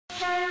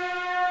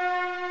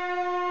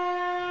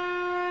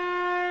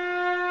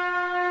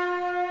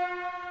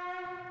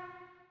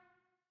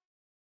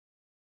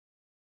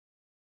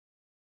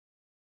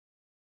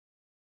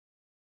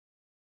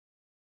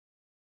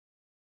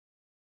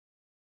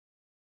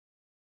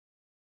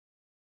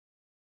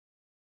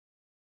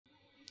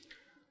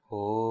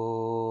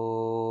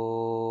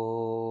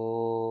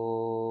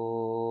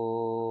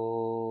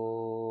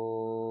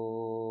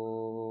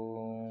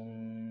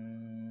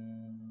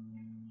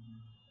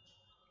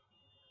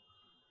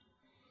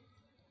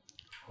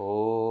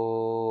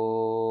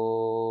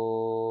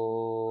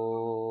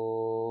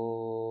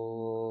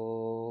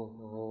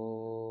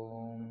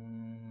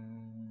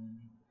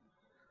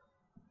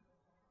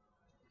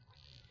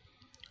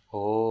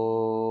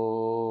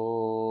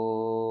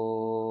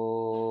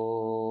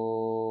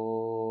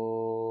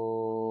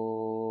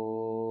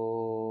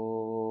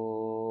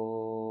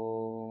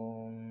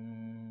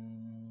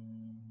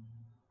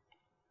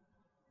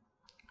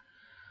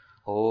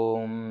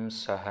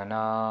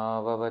सहना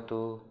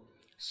भवतु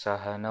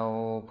सहनौ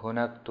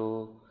भुनक्तु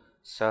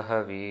सह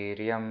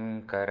वीर्यं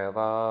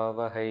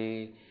करवावहै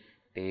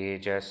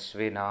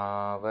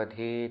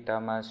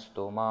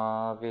तेजस्विनावधीतमस्तु मा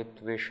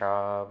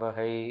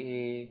विद्विषावहै।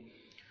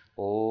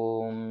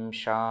 ओम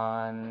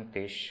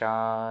शांति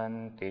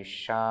शांति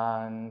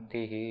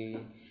शांतिः।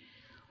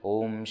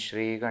 ओम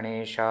श्री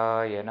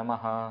गणेशाय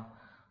नमः।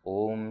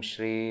 ओम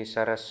श्री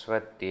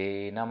सरस्वत्यै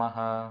नमः।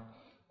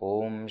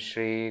 ओम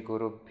श्री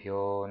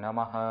गुरुभ्यो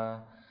नमः।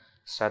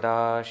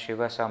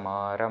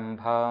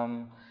 सदाशिवसमारम्भां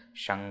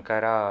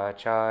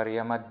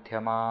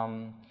शङ्कराचार्यमध्यमाम्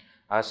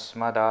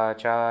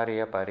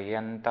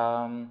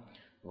अस्मदाचार्यपर्यन्तां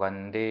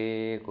वन्दे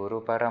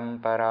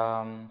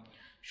गुरुपरम्परां।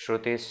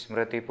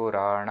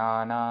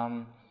 श्रुतिस्मृतिपुराणानाम्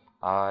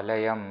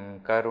आलयं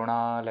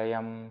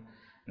करुणालयं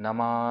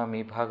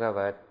नमामि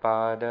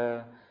भगवत्पाद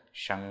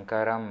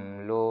शङ्करं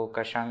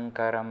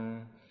लोकशङ्करं।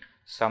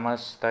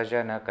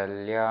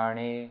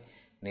 समस्तजनकल्याणे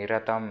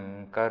निरतं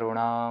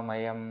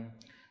करुणामयं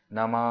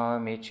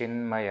नमामि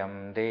चिन्मयं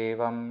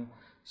देवं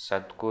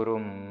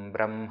सद्गुरुं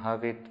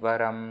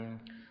ब्रह्मविद्वरं।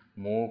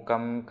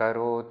 मूकं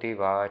करोति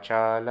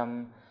वाचालं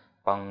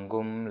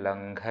पङ्गुं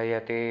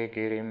लङ्घयते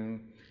गिरिं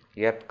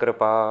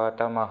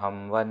यत्कृपातमहं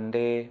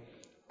वन्दे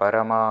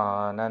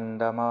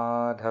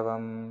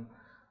परमानन्दमाधवं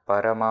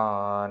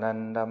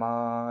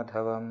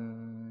परमानन्दमाधवम्।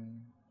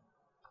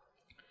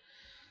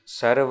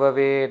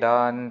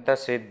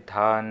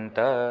 सर्ववेदान्तसिद्धान्त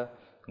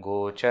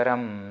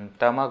गोचरं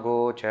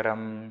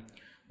तमगोचरं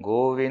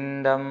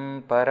गोविन्दं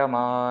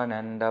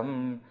परमानन्दं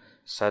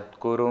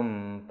सद्गुरुं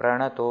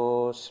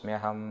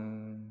प्रणतोऽस्म्यहम्।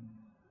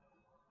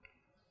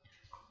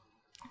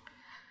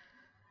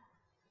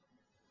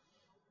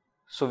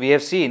 So we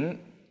have seen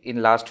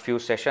in last few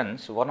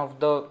sessions one of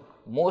the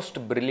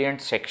most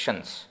brilliant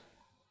sections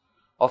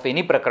of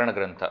any Prakarana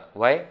Grantha.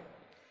 Why?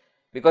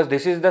 Because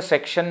this is the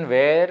section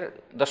where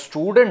the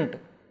student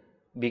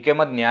became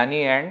a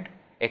jnani and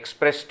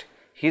expressed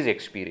his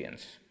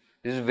experience.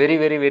 This is very,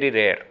 very, very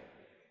rare.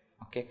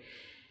 Okay.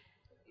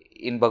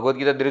 In Bhagavad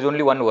Gita, there is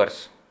only one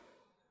verse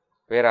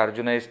where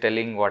Arjuna is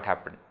telling what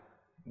happened.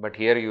 But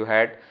here you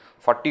had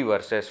 40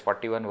 verses,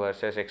 41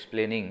 verses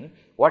explaining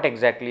what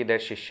exactly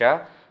that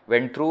Shishya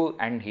went through,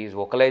 and he is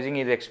vocalizing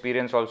his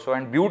experience also.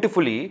 And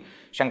beautifully,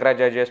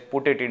 Shankaracharya has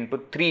put it into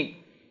 3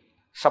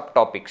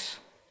 subtopics.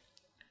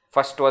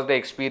 First was the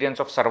experience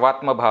of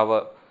Sarvatma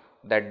Bhava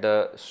that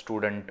the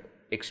student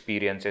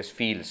experiences,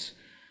 feels.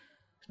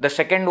 The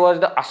second was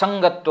the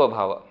Asangatva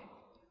Bhava,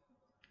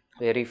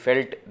 where he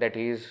felt that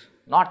he is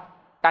not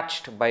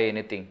touched by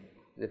anything,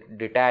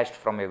 detached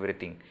from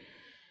everything.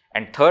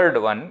 And third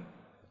one,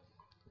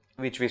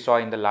 which we saw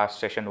in the last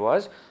session,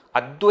 was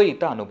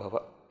Advaita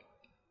Anubhava,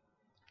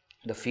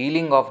 the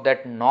feeling of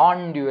that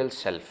non-dual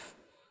self,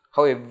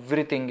 how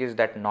everything is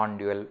that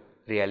non-dual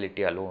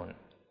reality alone.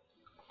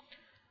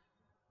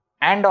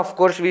 And of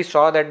course, we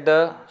saw that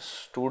the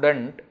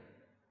student,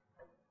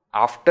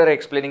 after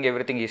explaining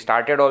everything, he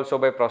started also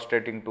by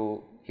prostrating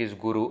to his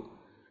Guru,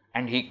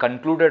 and he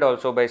concluded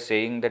also by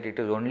saying that it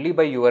is only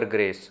by your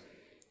grace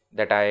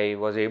that I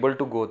was able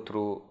to go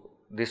through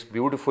this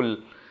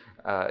beautiful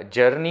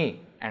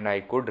journey and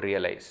I could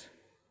realize.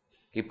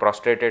 He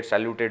prostrated,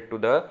 saluted to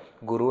the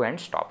Guru and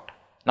stopped.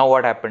 Now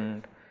what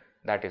happened?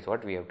 That is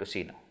what we have to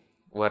see now.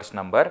 Verse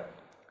number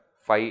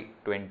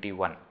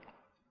 521.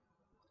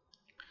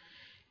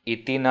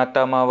 Iti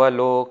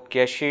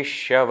natamavalokya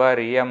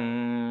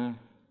shishyavaryam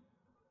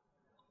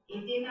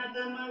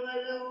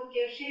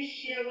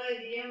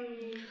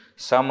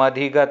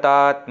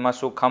samadhigatatma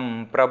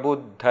sukham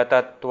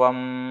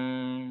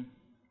prabuddhatattvam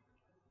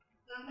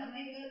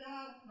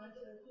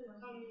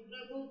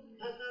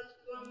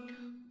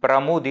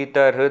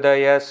pramudita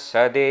hridaya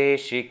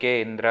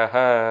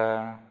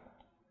sadeshikendraha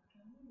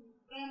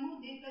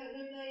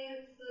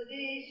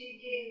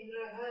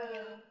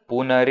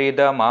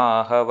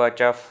punaridamaha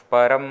vachah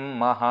param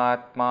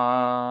mahatma.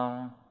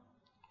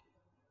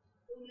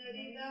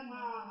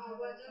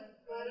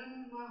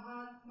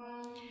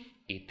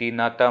 iti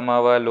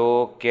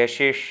natamavalokya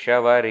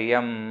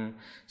shishyavaryam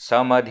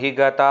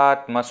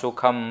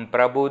samadhigatatmasukham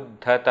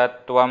prabuddha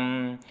tattvam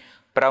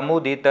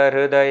pramudita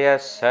hridaya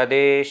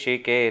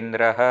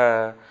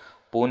sadeshikendraha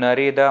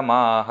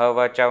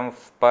punaridamahawacham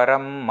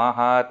param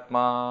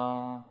mahatma.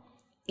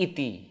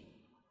 Iti.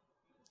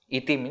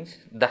 Iti means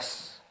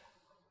thus,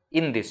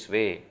 in this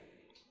way.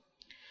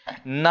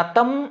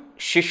 Natam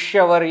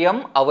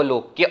shishyavaryam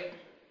avalokya.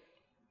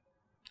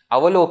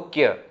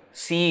 Avalokya,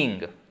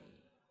 seeing.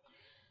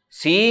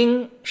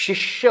 Seeing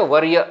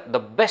Shishyavarya, the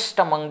best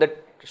among the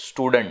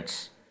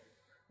students.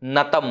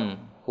 Natam,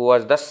 who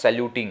was thus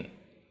saluting.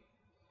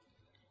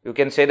 You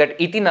can say that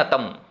iti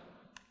natam.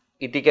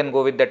 Iti can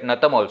go with that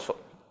natam also.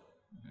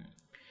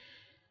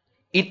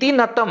 Iti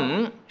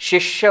natam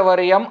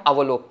Shishyavaryam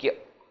avalokya.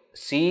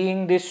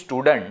 Seeing this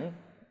student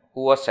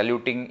who was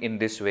saluting in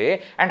this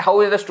way. And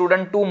how is the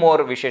student? Two more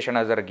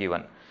Visheshanas are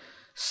given.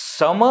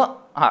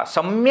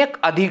 Samyak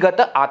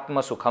adhigata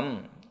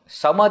atmasukham.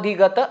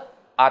 Samadhigata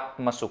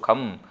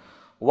atmasukham.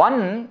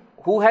 One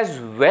who has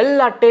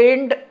well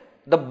attained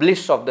the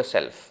bliss of the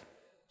self.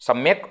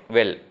 Samyak,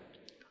 well.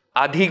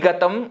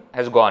 Adhigatam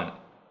has gone.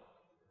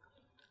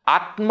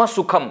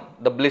 Atmasukham,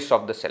 the bliss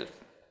of the self.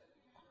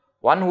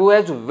 One who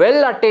has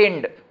well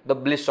attained the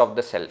bliss of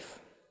the self.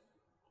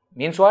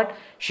 Means what?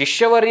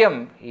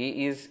 Shishyavaryam,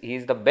 he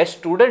is the best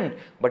student,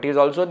 but he is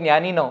also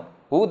jnani now.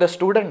 Who? The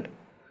student.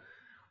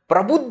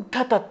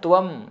 Prabuddha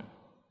tattvam,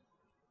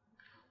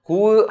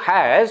 who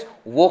has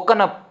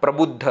woken up,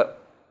 prabuddha.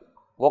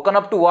 Woken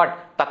up to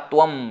what?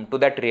 Tattvam, to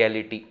that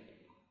reality.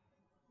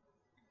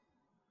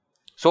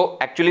 So,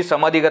 actually,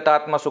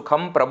 samadhigatatma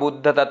sukham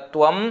prabuddha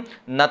tattvam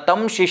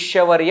natam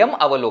shishyavaryam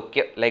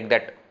avalokya. Like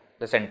that,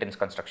 the sentence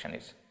construction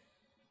is.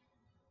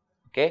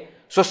 Okay.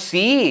 So,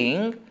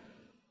 seeing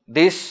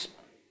this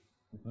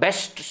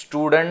best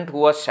student who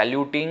was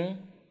saluting,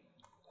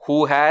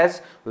 who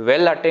has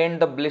well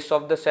attained the bliss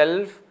of the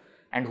self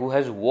and who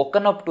has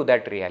woken up to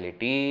that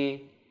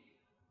reality,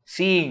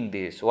 seeing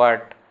this,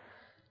 what?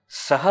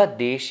 Saha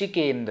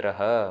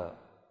deshikedraha.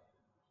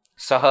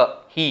 Saha,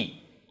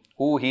 he.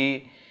 Who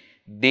he?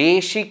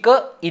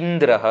 Deshika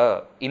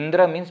indraha.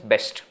 Indra means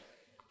best,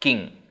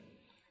 king.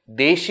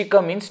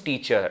 Deshika means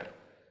teacher.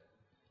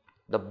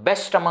 The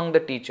best among the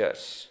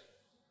teachers.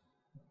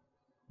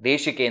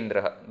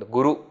 Deshikendra, the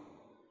guru.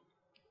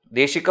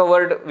 Deshika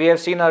word we have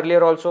seen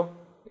earlier also.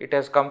 It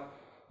has come.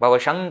 Bhava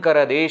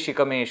Shankara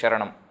Deshika me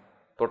Sharanam.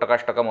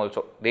 Totakashtakam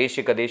also.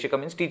 Deshika, Deshika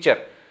means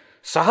teacher.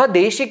 Saha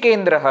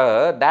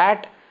Deshikendra,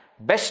 that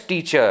best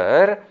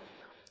teacher,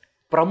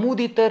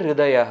 Pramudita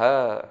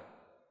Hridayaha.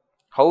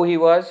 How he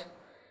was?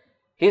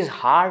 His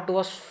heart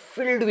was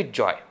filled with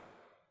joy.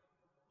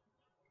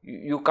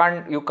 You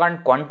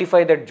can't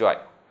quantify that joy.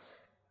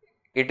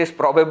 It is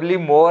probably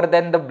more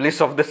than the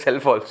bliss of the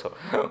self also.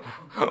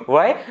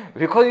 Why?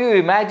 Because you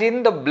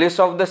imagine the bliss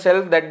of the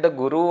self that the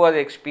guru was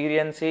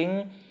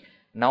experiencing.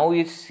 Now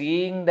he is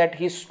seeing that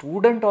his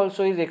student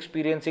also is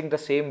experiencing the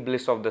same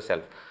bliss of the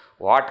self.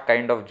 What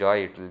kind of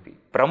joy it will be?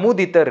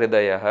 Pramudita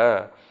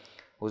hridayaha,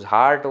 whose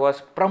heart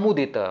was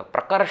pramudita,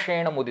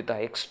 prakarshena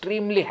mudita,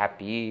 extremely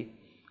happy.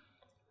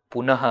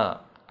 Punaha,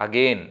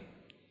 again,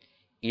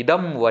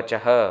 idam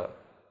vachaha,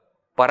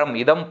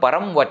 idam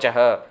param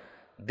vachaha,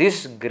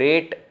 this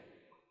great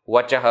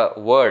vachaha,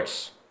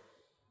 words,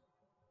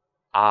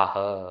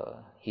 aha,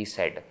 he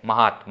said,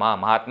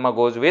 Mahatma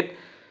goes with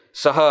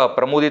saha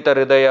pramudita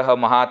hridayaha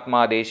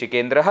Mahatma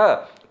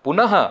Deshikedraha,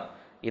 punaha,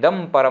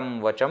 idam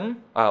param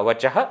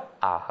vachaha,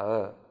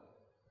 aha.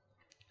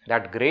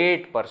 That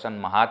great person,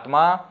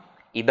 Mahatma,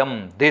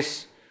 idam,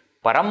 this,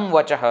 param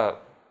vachaha,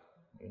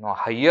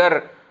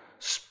 higher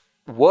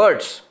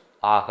words,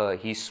 aha,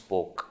 he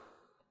spoke.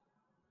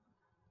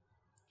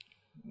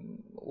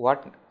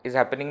 What is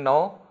happening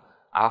now?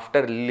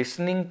 After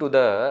listening to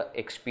the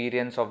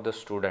experience of the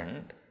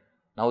student,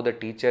 now the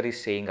teacher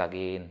is saying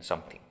again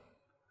something.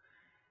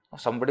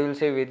 Somebody will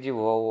say, Vedji,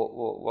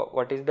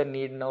 what is the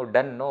need now?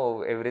 Done,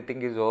 no,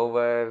 everything is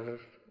over,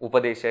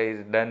 Upadesha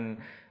is done.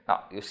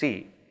 Now, you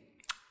see,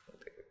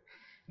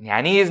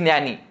 Jnani is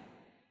Jnani,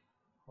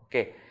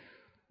 okay,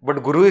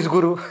 but Guru is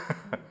Guru.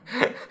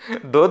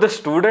 Though the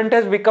student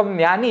has become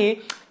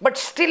Jnani, but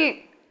still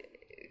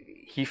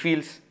he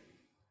feels.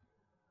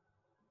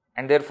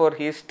 And therefore,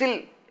 he is still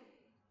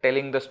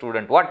telling the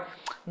student what?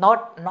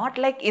 Not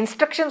like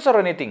instructions or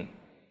anything,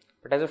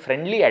 but as a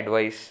friendly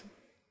advice.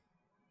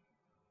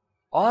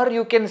 Or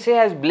you can say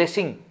as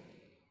blessing.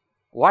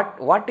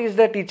 What is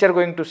the teacher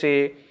going to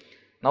say?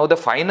 Now the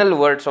final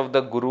words of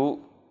the Guru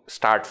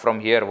start from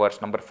here,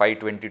 verse number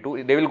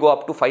 522. They will go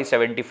up to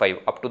 575,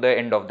 up to the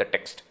end of the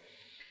text.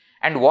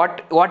 And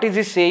what is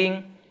he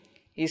saying?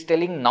 He is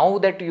telling, now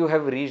that you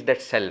have reached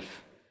that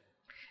self,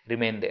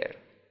 remain there.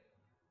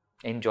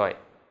 Enjoy.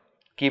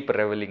 Keep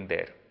reveling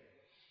there.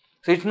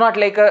 So it's not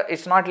like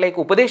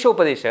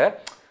Upadesha,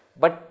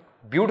 but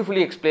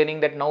beautifully explaining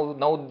that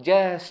now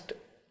just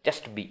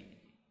be.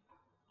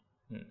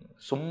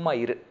 Summa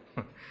ir.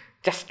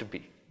 Just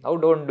be. Now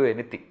don't do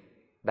anything.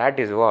 That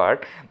is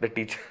what the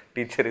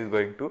teacher is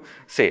going to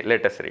say.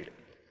 Let us read.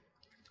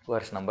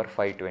 Verse number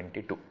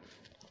 522.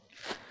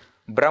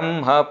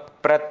 Brahma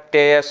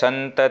pratyaya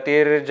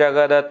santatir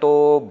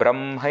jagadato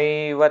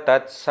brahmaiva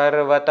tat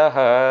sarvatah.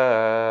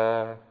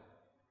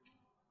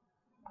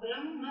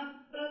 Brahma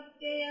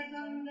pratyaya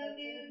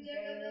santatir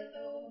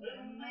jagadato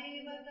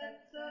brahmaiva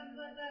tat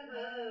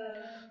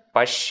sarvatah.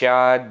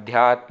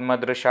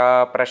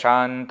 Pashyadhyatmadrisha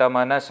prashanta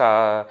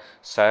manasa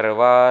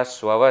sarva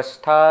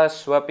swavastha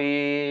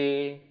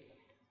swapi.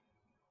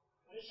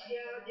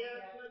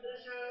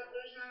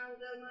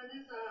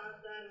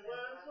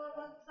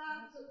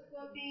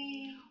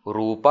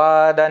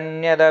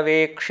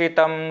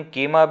 Rupadanyadavekshitam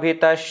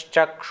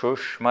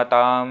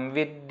kimabhitaschakshushmatam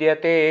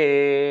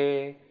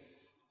vidyate.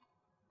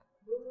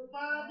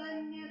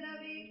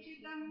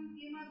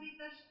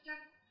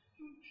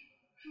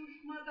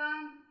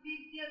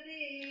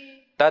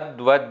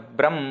 Tadvad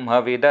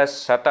brahma vidas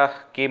satah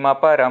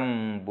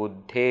kimaparam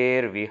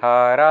buddher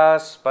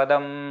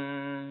viharaspadam.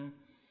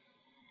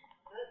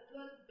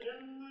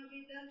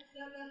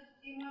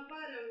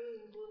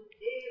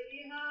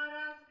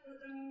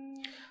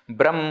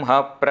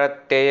 Brahma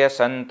pratyaya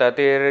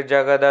santatir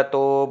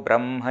jagadato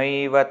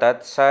brahmaiva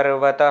tat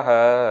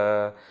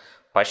sarvatah.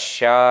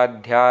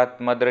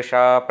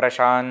 Pashyadhyatmadrisha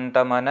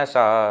prashanta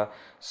manasa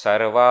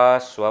sarva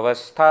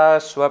swavastha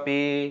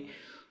swapi.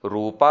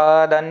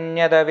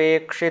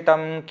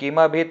 Rupadanyadavekshitam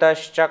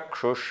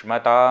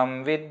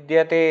kimabhitaschakshushmatam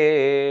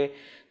vidyate.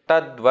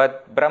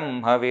 Tadvat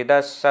brahma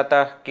vidas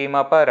satah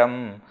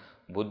kimaparam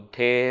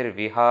buddher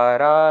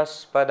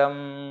viharaspadam.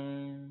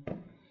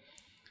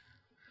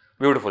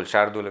 Beautiful.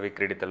 Shardula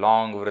Vikridita.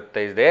 Long vritta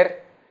is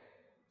there.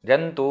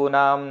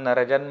 Jantunam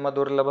narajanma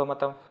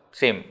durlabhamatam.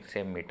 Same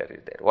meter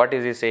is there. What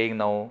is he saying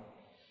now?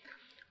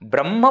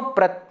 Brahma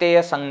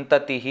pratyaya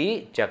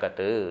santatihi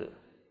jagat.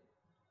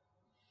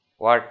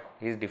 What?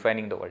 He is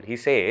defining the world. He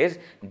says,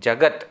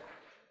 Jagat.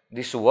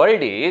 This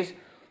world is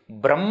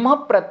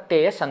Brahma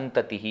pratyaya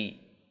santatihi.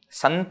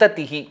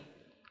 Santatihi.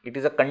 It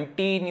is a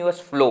continuous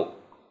flow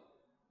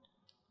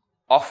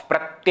of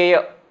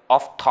pratyaya,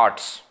 of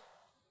thoughts.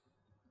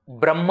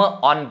 Brahma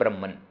on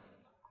Brahman.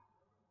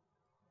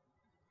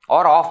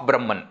 Or of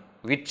Brahman.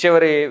 Whichever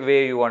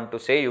way you want to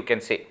say, you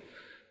can say.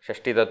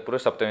 Shashti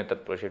Tatpurush, Saptami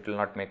Tatpurush. It will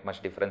not make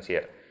much difference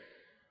here.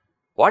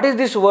 What is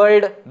this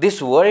world?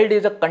 This world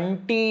is a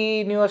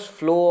continuous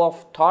flow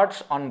of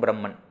thoughts on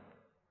Brahman.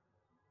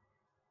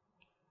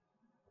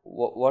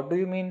 What do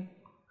you mean?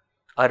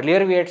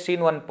 Earlier we had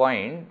seen one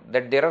point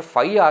that there are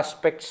 5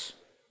 aspects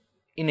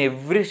in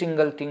every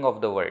single thing of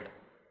the world.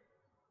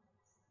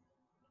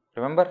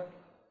 Remember?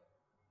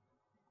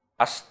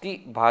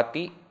 Asti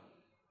bhati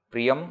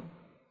priyam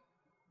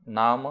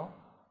nama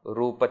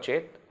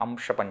rupachet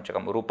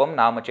amshapanchakam. Rupam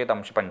namachet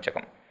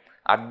amshapanchakam.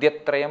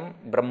 Adyatrayam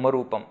brahma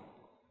rupam.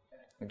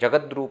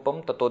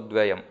 Jagadrupam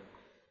tatodvyayam.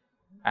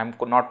 I am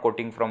not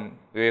quoting from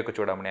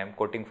Vivekachoodamani. I am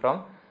quoting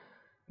from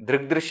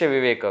Drigdrishya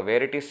Viveka,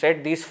 where it is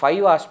said these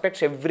 5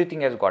 aspects everything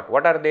has got.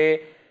 What are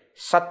they?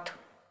 Sat,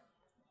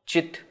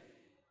 Chit,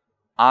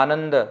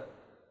 Ananda,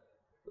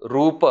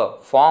 Rupa,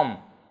 form,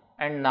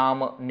 and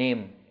Nama,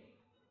 name.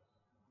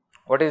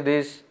 What is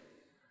this?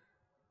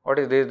 What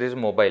is this? This is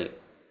mobile.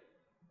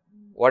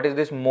 What is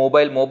this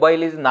mobile?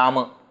 Mobile is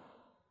Nama.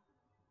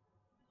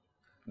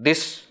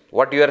 This,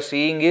 what you are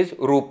seeing is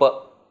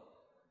Rupa.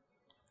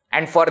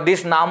 And for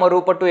this Nama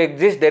Rupa to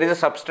exist, there is a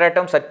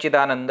substratum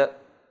Satchidananda,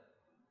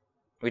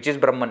 which is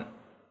Brahman.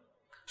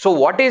 So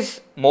what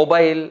is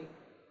mobile?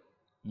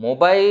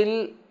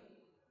 Mobile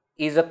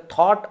is a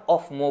thought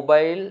of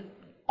mobile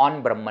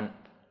on Brahman,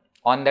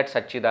 on that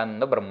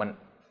Satchidananda Brahman.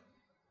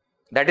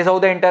 That is how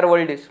the entire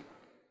world is.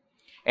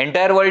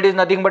 Entire world is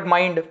nothing but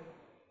mind.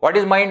 What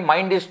is mind?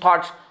 Mind is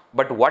thoughts.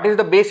 But what is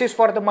the basis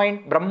for the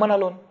mind? Brahman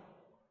alone.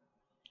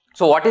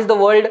 So what is the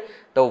world?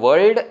 The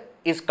world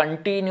is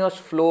continuous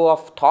flow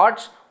of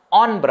thoughts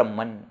on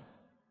Brahman.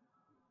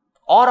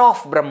 Or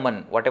of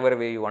Brahman, whatever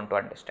way you want to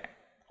understand.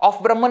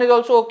 Of Brahman is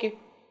also okay.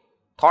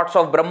 Thoughts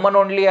of Brahman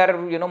only are,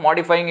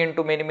 modifying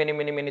into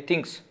many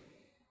things.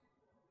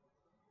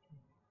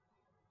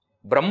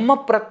 Brahma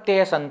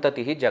pratyaya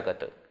santatihi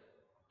jagat.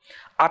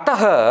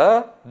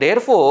 Ataha,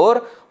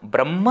 therefore,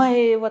 Brahma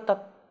eva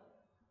tat.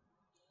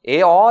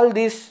 All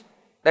this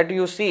that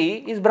you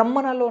see is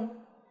Brahman alone.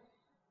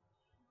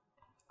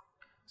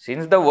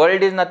 Since the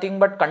world is nothing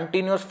but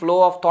continuous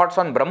flow of thoughts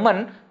on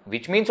Brahman,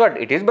 which means what?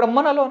 It is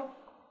Brahman alone.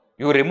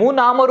 You remove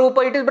Nama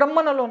Rupa, it is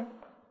Brahman alone.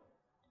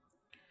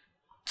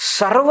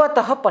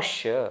 Sarvatah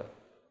Pashya.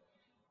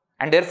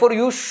 And therefore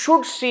you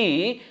should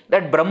see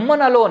that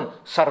Brahman alone,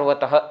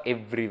 Sarvatah,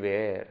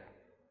 everywhere.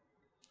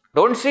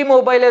 Don't see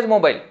mobile as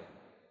mobile.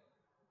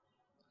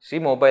 See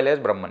mobile as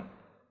Brahman.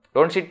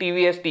 Don't see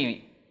TV as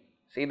TV.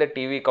 See the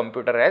TV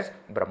computer as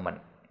Brahman.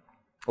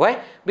 Why?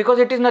 Because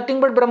it is nothing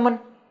but Brahman.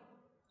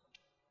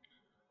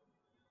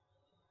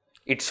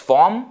 Its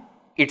form,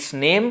 its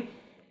name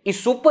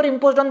is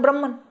superimposed on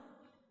Brahman.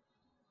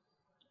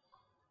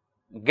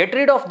 Get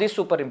rid of this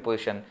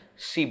superimposition.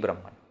 See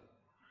Brahman.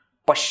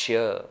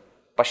 Pashya,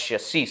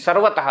 see,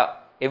 sarvataha,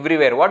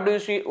 everywhere. What do you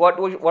see?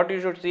 What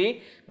you should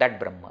see? That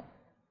Brahman.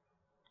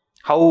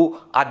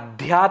 How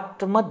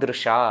adhyatma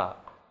drisha,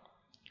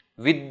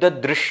 with the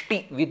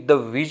drishti, with the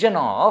vision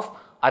of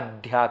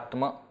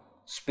adhyatma,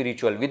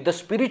 spiritual, with the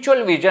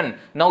spiritual vision,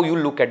 now you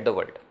look at the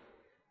world.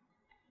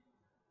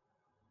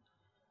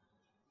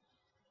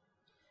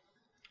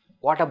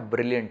 What a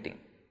brilliant thing.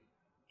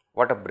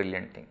 What a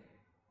brilliant thing.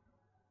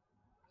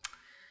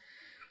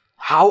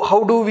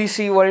 How do we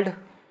see world?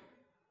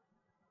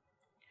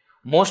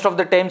 Most of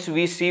the times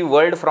we see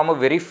world from a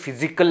very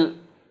physical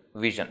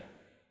vision.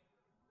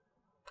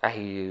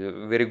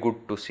 Very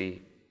good to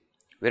see,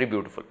 very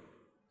beautiful,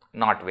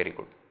 not very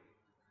good.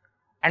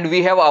 And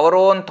we have our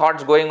own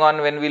thoughts going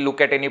on when we look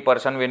at any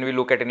person, when we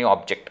look at any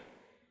object.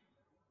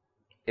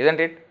 Isn't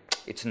it?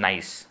 It's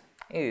nice.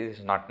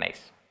 It's not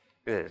nice.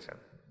 It's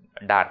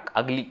dark,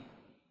 ugly.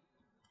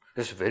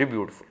 It's very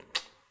beautiful.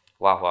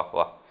 Wow, wow,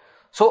 wow.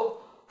 So,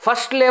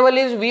 first level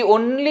is we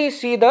only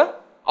see the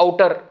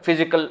outer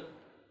physical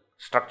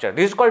structure.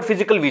 This is called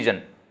physical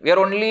vision. We are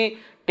only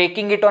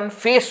taking it on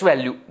face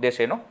value, they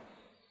say, no?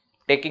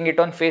 Taking it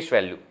on face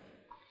value.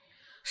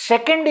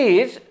 Second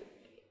is,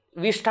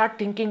 we start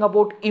thinking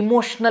about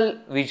emotional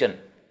vision.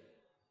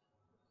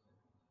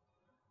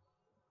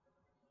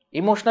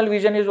 Emotional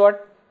vision is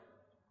what?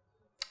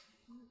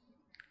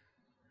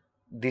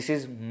 This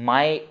is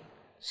my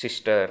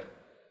sister,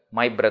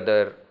 my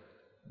brother,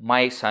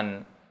 my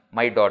son,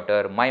 my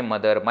daughter, my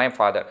mother, my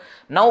father.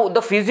 Now,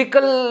 the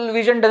physical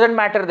vision doesn't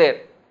matter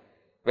there,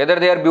 whether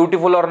they are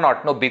beautiful or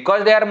not. No,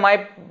 because they are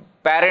my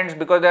parents,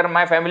 because they are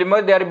my family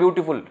members, they are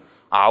beautiful.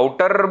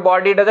 Outer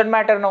body doesn't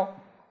matter now.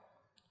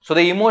 So,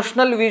 the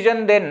emotional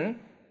vision then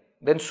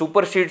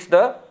supersedes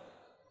the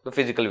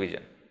physical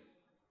vision.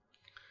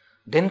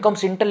 Then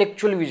comes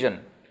intellectual vision.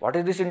 What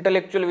is this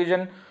intellectual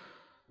vision?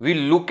 We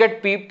look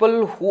at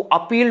people who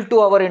appeal to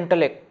our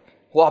intellect,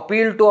 who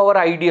appeal to our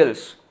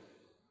ideals.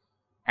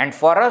 And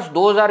for us,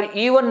 those are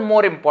even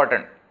more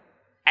important.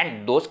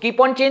 And those keep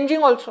on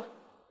changing also.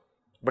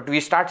 But we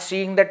start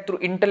seeing that through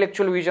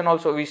intellectual vision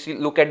also, we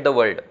look at the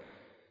world.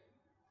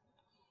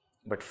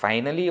 But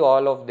finally,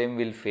 all of them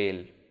will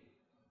fail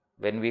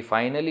when we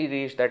finally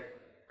reach that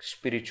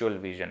spiritual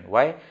vision.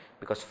 Why?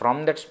 Because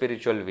from that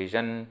spiritual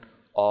vision,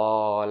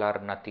 all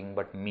are nothing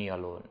but me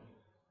alone.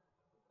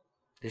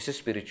 This is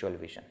spiritual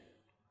vision.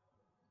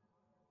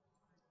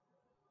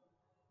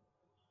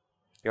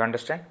 You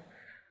understand?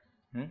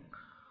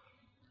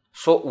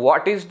 So,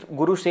 what is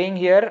Guru saying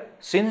here?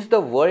 Since the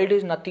world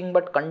is nothing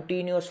but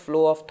continuous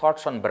flow of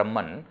thoughts on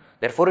Brahman,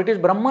 therefore it is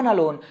Brahman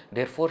alone.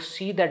 Therefore,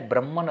 see that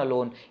Brahman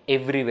alone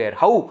everywhere.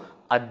 How?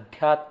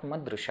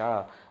 Adhyatma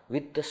drisha,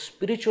 with the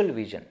spiritual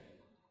vision.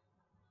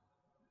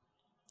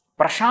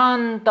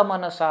 Prashanta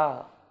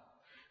manasa,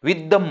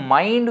 with the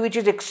mind which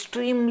is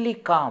extremely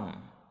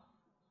calm.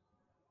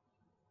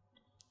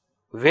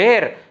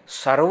 Where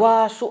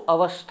sarvasu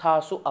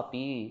avasthasu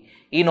api,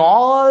 in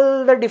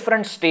all the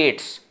different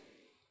states,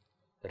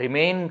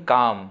 remain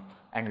calm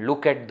and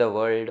look at the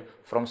world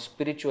from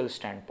spiritual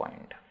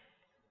standpoint.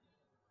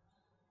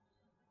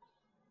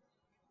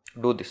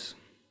 Do this.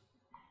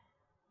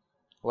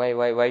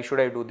 Why should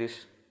I do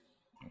this?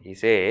 He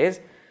says,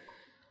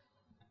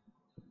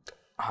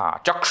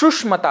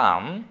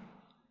 chakshushmatam,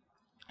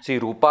 see,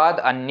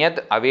 rupad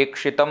anyad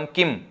avekshitam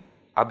kim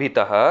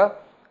abhitah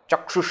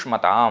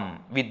chakshushmatam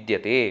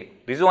vidyate.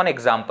 This is one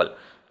example.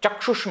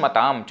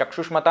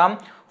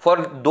 Chakshushmatam,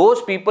 for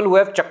those people who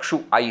have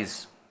chakshu,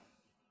 eyes.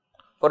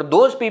 For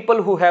those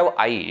people who have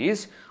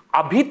eyes,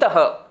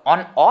 abhitah,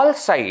 on all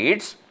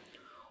sides,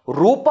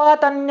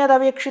 rupat anyad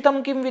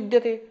avekshitam kim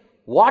vidyate.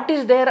 What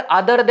is there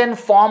other than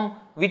form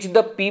which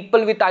the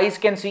people with eyes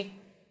can see?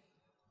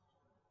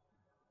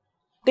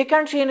 They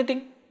can't see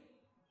anything.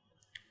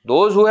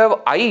 Those who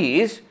have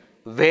eyes,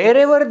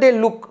 wherever they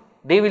look,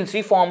 they will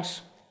see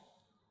forms.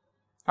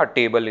 A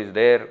table is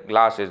there,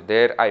 glass is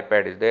there,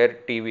 iPad is there,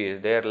 TV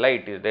is there,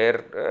 light is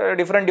there,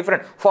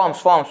 different forms.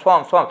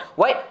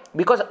 Why?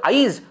 Because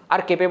eyes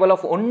are capable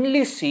of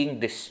only seeing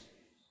this.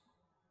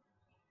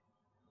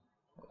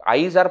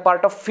 Eyes are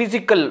part of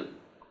physical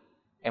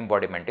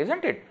embodiment,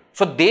 isn't it?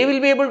 So, they will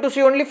be able to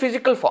see only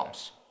physical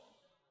forms.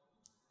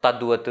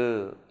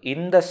 Tadvat,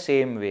 in the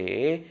same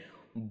way,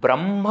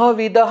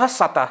 Brahmavidah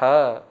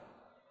Satah,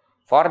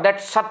 for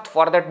that Sat,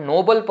 for that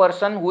noble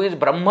person who is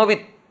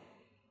Brahmavid,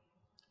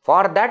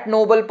 for that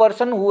noble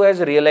person who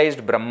has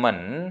realized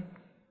Brahman,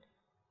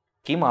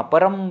 Kim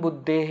aparam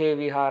buddhehe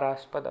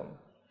viharaspadam.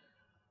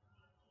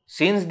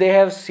 Since they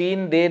have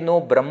seen, they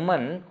know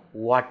Brahman,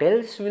 what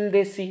else will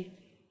they see?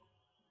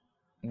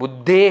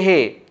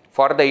 Buddhehe,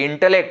 for the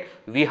intellect,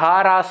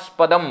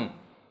 viharaspadam,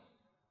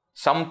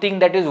 something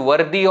that is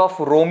worthy of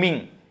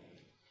roaming.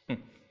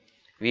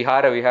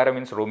 Vihara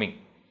means roaming.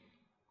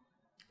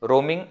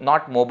 Roaming,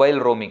 not mobile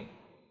roaming.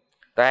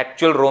 The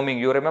actual roaming,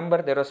 you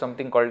remember there was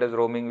something called as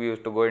roaming, we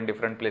used to go in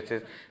different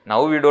places.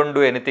 Now we don't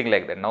do anything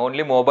like that. Now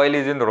only mobile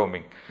is in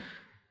roaming.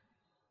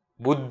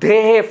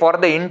 Buddhehe, for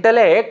the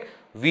intellect,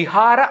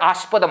 vihara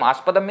aspadam.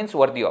 Aspadam means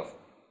worthy of.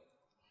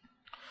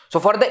 So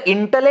for the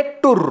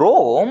intellect to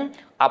roam,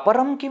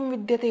 aparam kim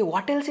vidyate,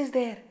 what else is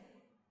there?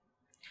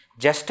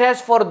 Just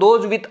as for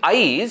those with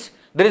eyes,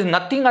 there is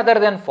nothing other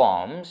than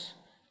forms,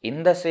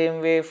 in the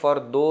same way for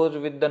those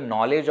with the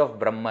knowledge of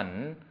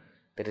Brahman,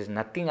 there is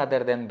nothing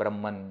other than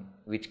Brahman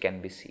which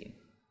can be seen.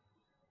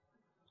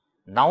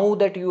 Now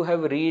that you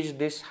have reached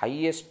this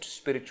highest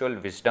spiritual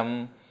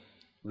wisdom,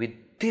 with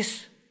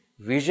this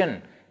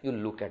vision, you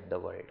look at the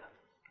world.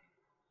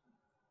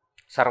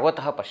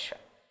 Sarvataha Pasya.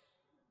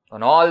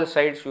 On all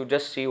sides, you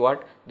just see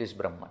what? This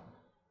Brahman.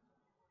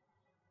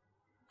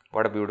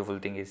 What a beautiful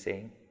thing he is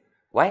saying.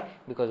 Why?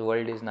 Because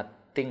world is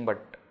nothing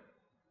but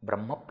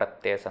Brahma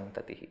Pratyaya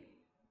Santatihi.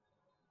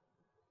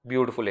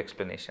 Beautiful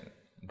explanation.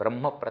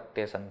 Brahma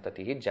Pratyaya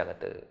Santatihi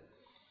Jagat.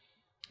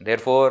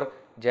 Therefore,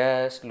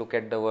 just look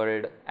at the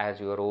world as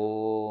your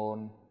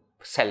own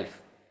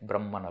self,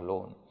 Brahman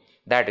alone.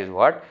 That is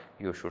what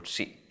you should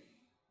see.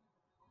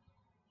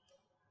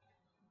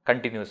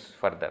 Continues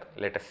further.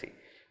 Let us see.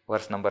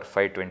 Verse number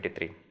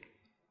 523.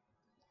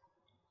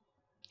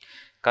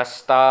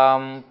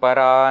 Kastam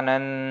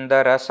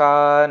parananda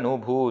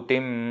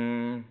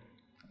rasanubhutim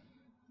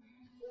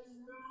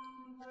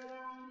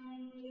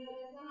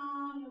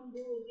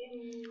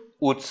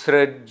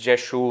utsrajya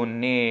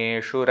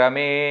shunyeshu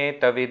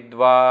rameta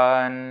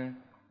vidvan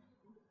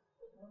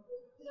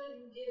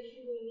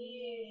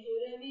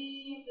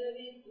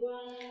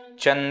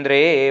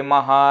chandre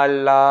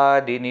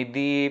mahalladini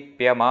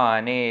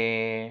deepyamane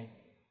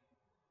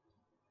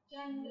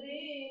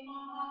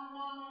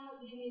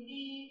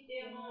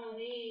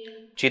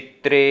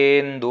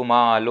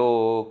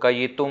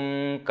चित्रेन्दुमालोकयितुं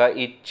क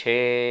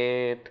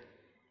इच्छेत्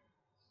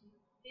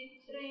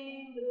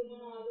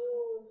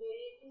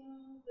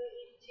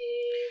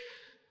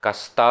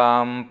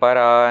कस्तां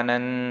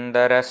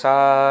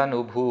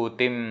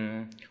परानन्दरसानुभूतिम्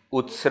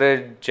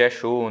उत्सृज्य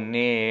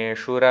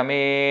शून्येषु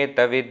रमेत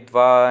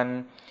विद्वान्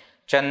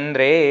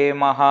चन्द्रे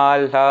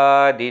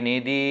महाह्लादिनि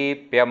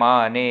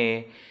दीप्यमाने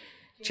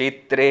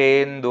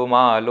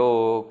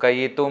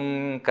चित्रेन्दुमालोकयितुं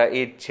क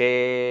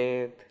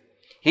इच्छेत्.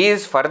 He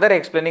is further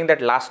explaining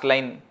that last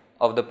line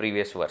of the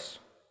previous verse,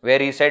 where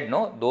he said,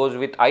 no, those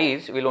with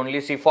eyes will only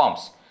see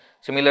forms.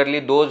 Similarly,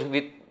 those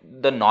with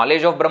the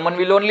knowledge of Brahman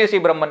will only see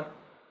Brahman.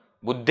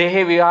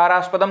 Buddhehe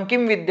viharaspadam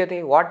kim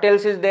vidyate. What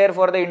else is there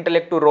for the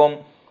intellect to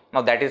roam?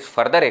 Now that is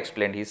further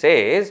explained. He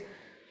says,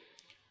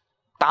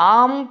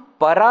 tam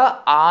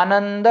para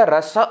ananda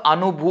rasa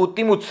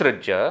anubhutim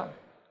utsrajya.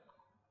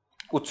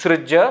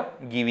 Utsrajya,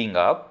 giving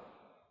up.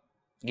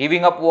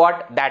 Giving up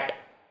what? That.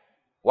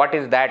 What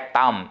is that?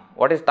 Tam.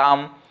 What is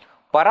tam?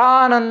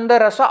 Parananda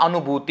rasa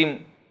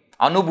anubhutim.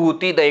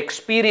 Anubhuti, the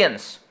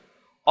experience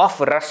of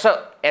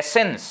rasa,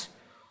 essence,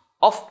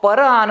 of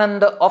para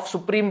ananda, of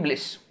supreme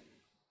bliss.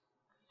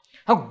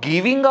 Now,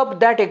 giving up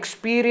that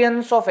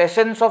experience of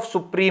essence of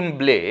supreme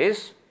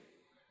bliss,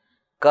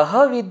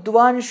 kaha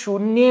vidwan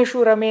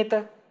shunyeshu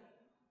rameta.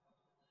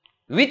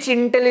 Which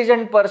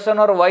intelligent person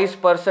or wise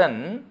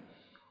person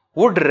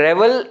would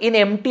revel in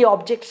empty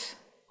objects?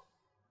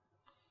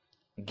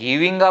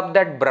 Giving up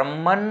that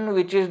Brahman,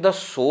 which is the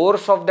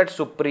source of that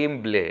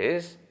supreme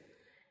bliss,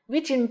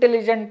 which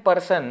intelligent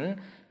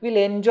person will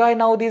enjoy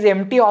now these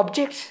empty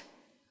objects?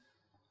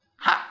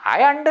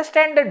 I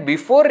understand that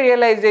before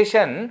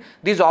realization,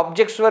 these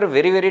objects were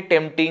very, very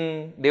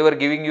tempting. They were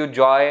giving you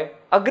joy.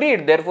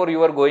 Agreed. Therefore, you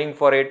were going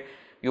for it.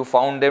 You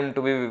found them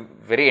to be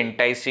very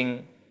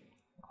enticing.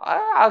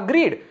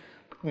 Agreed.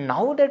 But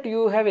now that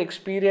you have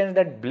experienced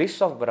that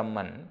bliss of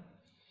Brahman,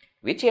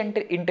 which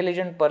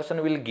intelligent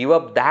person will give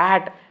up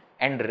that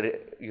and,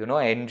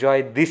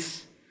 enjoy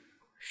this?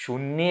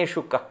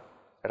 Shunyeshuka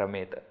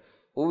rameta.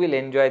 Who will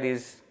enjoy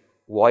these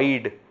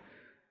void,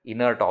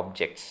 inert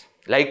objects?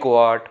 Like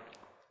what?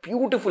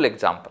 Beautiful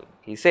example.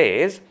 He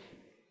says,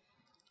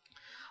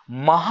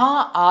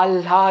 Maha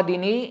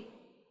Alhadini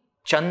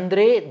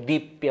Chandre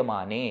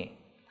Deepyamane.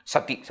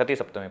 Sati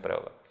Saptami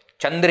Prayoga.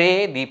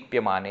 Chandre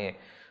Deepyamane.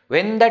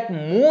 When that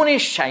moon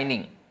is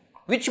shining,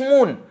 which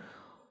moon?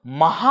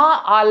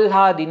 Maha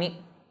Alhadini,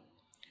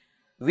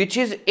 which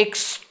is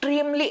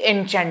extremely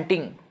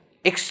enchanting,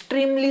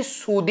 extremely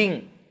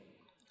soothing.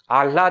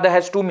 Ahlada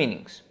has two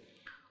meanings.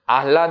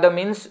 Ahlada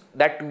means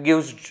that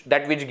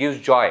which gives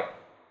joy,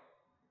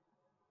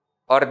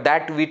 or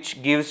that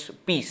which gives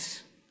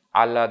peace.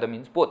 Ahlada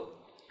means both.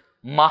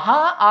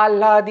 Maha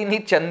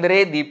Alhadini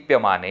Chandre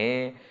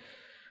Deepyamane,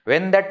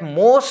 when that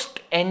most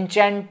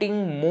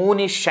enchanting moon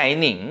is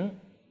shining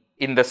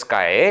in the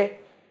sky,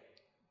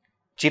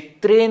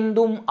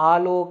 Chitrendum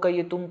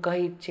alokayitum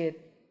kahichet.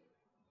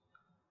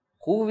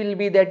 Who will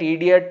be that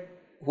idiot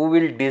who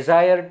will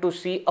desire to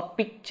see a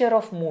picture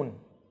of moon?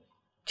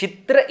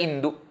 Chitra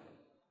Indu.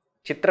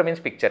 Chitra means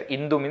picture.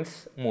 Indu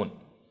means moon.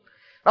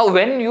 Now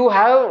when you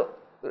have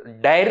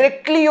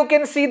directly you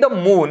can see the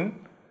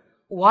moon,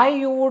 why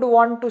you would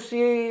want to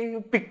see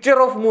a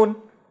picture of moon?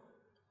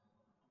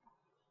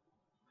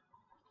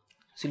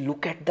 See,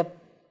 look at the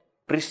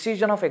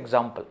precision of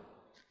example.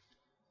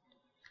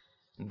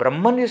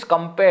 Brahman is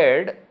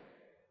compared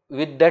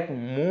with that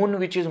moon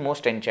which is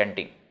most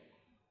enchanting.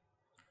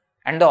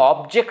 And the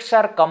objects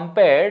are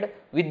compared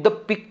with the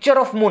picture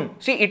of moon.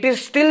 See, it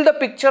is still the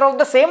picture of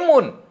the same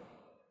moon.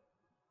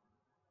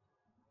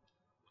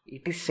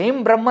 It is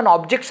same Brahman,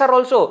 objects are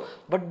also,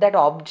 but that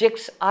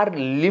objects are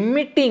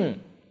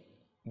limiting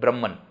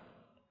Brahman.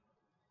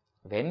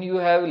 When you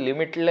have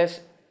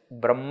limitless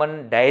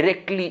Brahman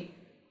directly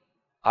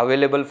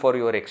available for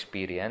your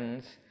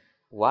experience,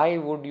 why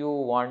would you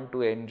want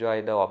to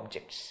enjoy the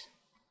objects?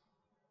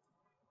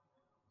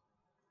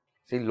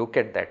 See, look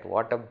at that.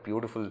 What a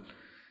beautiful...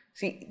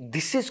 See,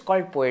 this is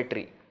called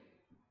poetry.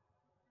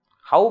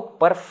 How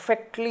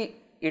perfectly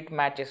it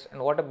matches,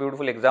 and what a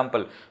beautiful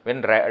example.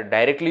 When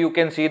directly you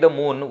can see the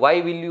moon,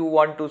 why will you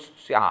want to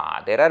see?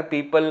 There are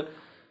people,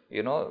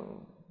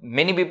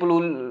 many people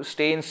who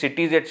stay in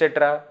cities,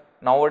 etc.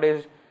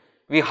 Nowadays,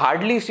 we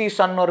hardly see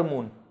sun or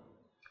moon.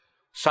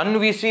 Sun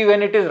we see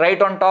when it is right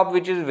on top,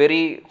 which is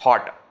very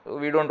hot.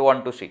 We don't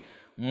want to see.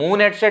 Moon,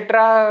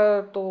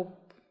 etc. So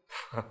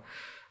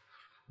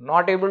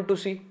not able to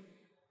see.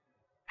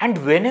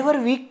 And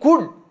whenever we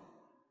could,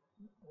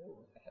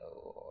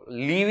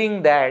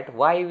 leaving that,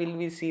 why will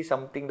we see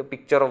something, the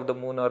picture of the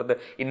moon or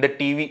in the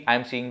TV? I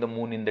am seeing the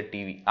moon in the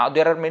TV.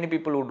 There are many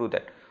people who do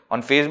that.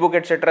 On Facebook,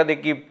 etc. they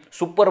keep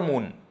super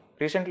moon.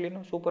 Recently,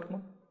 super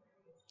moon.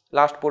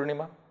 Last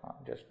Purnima,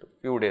 just a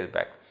few days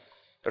back.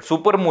 The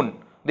super moon.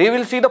 They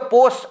will see the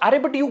post.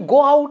 But you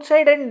go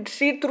outside and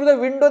see through the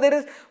window, there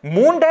is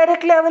moon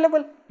directly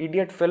available.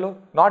 Idiot fellow.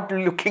 Not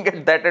looking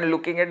at that and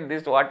looking at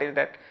this. What is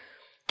that?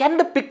 Can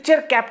the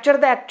picture capture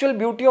the actual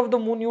beauty of the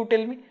moon, you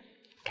tell me?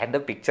 Can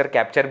the picture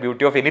capture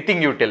beauty of anything,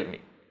 you tell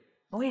me?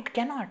 No, it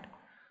cannot.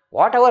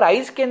 What our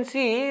eyes can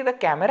see, the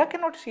camera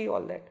cannot see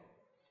all that.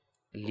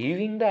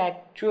 Leaving the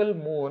actual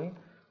moon,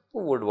 who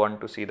would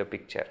want to see the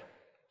picture?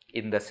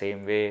 In the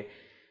same way,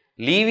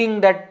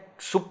 leaving that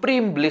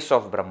supreme bliss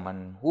of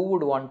Brahman, who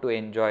would want to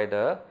enjoy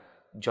the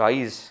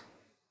joys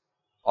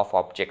of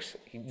objects?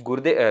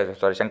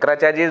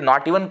 Shankaracharya is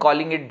not even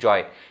calling it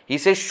joy. He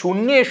says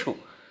shunyeshu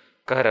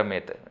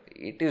karamet.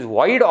 It is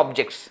void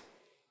objects.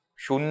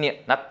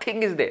 Shunya,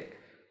 nothing is there.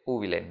 Who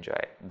will enjoy?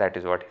 That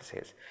is what he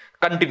says.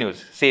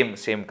 Continues,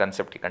 same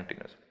concept he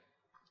continues.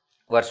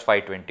 Verse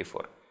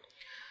 524.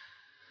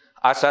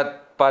 Asat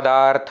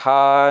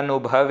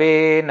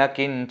padarthanubhave na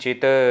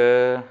kinchit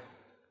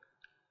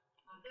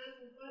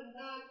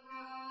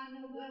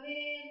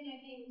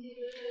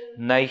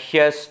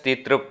nahyasti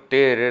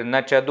truptir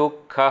na cha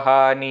dukkha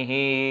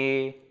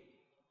hanihi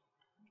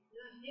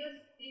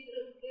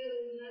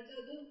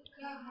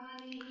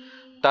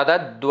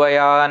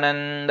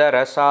tadadvayananda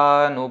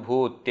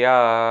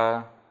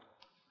rasanubhutya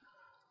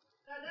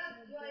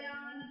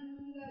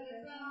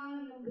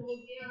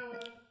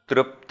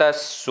truptas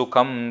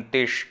sukham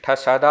tishtha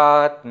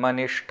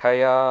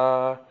sadatmanishtaya.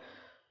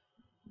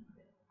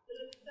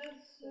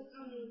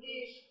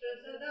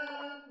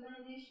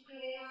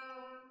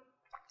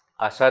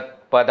 Asat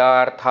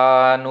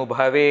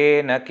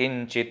padarthanubhave na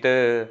kinchit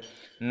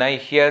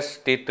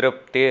nahyasti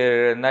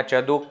truptir na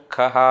cha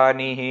dukkha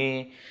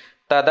hanihi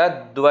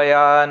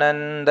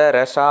tadadvayananda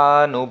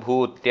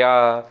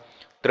rasanubhutya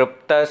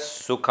truptas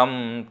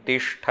sukham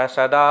tishtha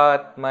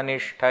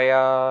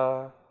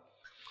sadatmanishtaya.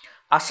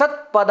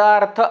 Asat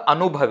padartha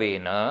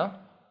anubhavena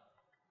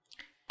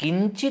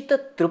kinchit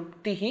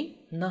truptihi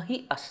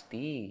nahi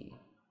asti.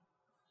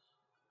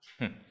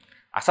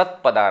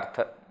 Asat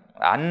padartha,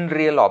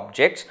 unreal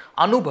objects,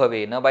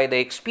 anubhavena, by the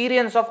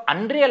experience of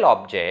unreal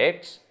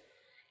objects,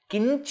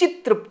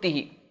 kinchit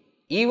truptihi,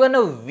 even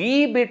a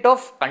wee bit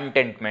of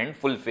contentment,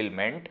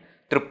 fulfillment,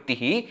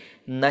 truptihi,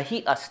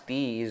 nahi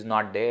asti, is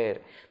not there.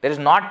 There is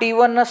not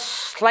even a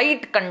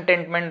slight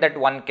contentment that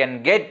one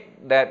can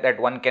get, that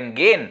one can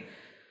gain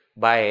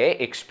by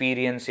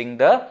experiencing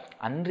the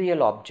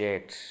unreal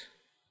objects.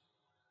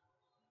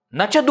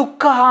 Nacha dukkha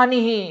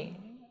hanihi,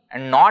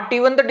 and not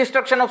even the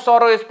destruction of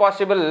sorrow is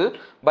possible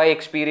by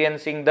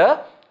experiencing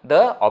the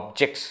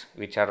objects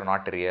which are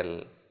not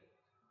real.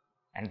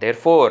 And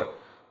therefore,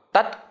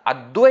 tat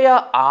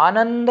advaya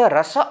ananda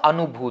rasa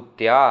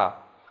anubhutya,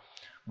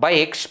 by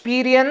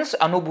experience,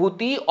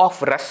 anubhuti of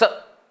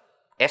rasa,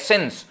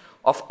 essence,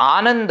 of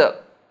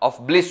ananda,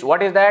 of bliss.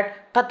 What is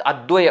that? Tat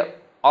advaya,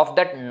 of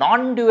that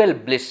non-dual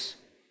bliss.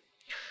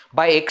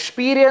 By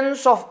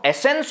experience of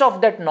essence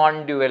of that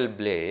non-dual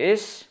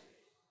bliss,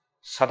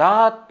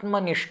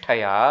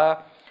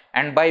 sadatmanishtaya,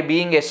 and by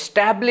being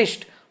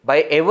established,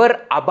 by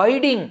ever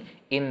abiding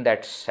in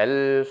that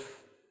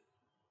self,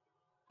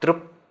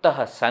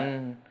 truptah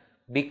san,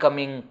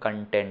 becoming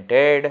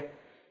contented,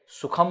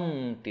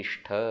 sukham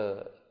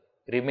tishtha,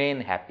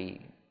 remain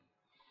happy.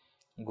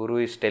 Guru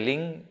is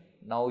telling,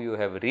 now you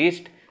have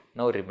reached,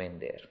 now remain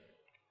there.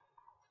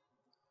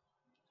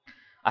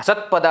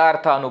 Asat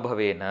padartha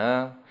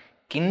anubhavena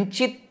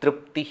kinchit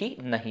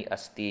truptihi nahi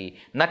asti,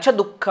 nacha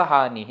dukkha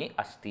hanihi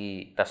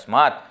asti,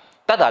 tasmat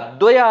tad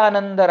advaya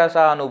ananda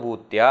rasa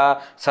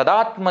anubhutya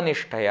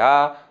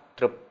sadatmanishtaya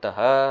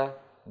truptah,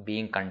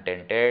 being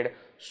contented,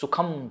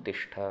 sukham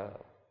tishtha.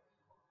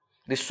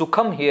 The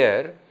sukham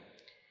here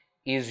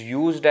is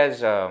used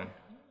as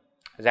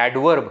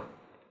adverb.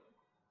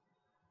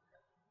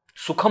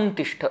 Sukham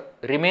tishtha,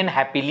 remain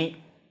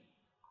happily.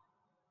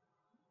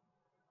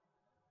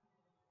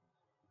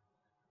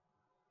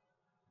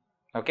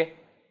 Okay,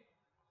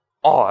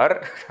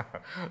 Or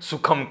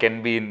Sukham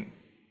can be in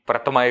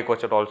Prathama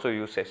Ekvachan also,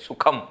 you say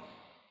Sukham,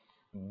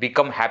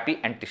 become happy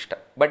and Tishta.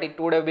 But it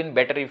would have been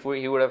better if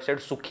he would have said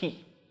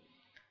Sukhi.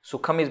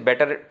 Sukham is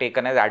better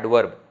taken as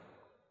adverb.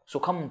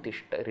 Sukham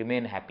Tishta,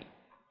 remain happy.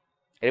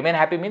 Remain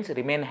happy means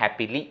remain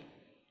happily.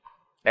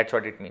 That's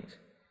what it means.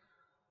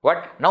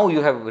 What? Now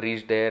you have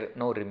reached there,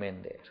 now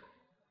remain there.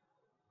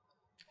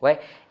 Why?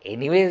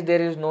 Anyways,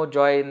 there is no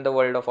joy in the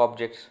world of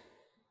objects.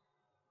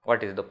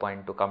 What is the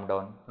point to come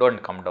down?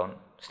 Don't come down.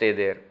 Stay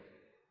there.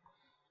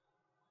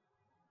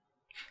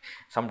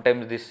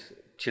 Sometimes these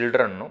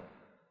children, no?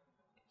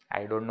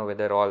 I don't know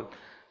whether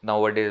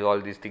nowadays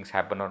all these things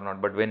happen or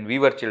not. But when we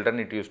were children,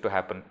 it used to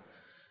happen.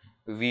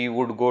 We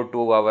would go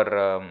to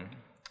our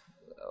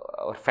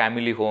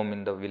family home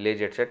in the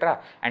village,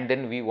 etc. And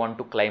then we want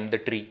to climb the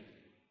tree.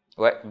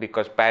 Why?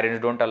 Because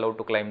parents don't allow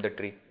to climb the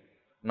tree.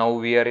 Now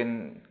we are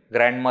in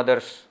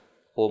grandmother's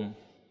home.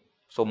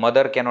 So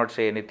mother cannot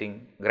say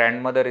anything.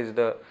 Grandmother is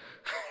the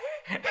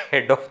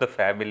head of the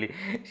family.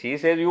 She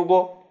says, you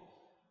go.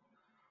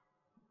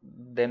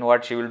 Then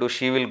what she will do?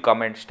 She will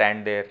come and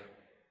stand there.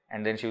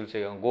 And then she will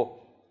say, go.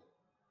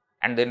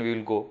 And then we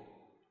will go.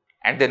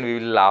 And then we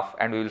will laugh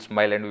and we will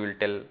smile and we will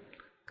tell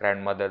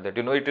grandmother that,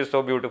 it is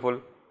so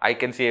beautiful. I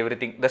can see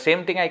everything. The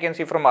same thing I can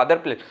see from other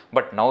places.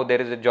 But now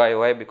there is a joy.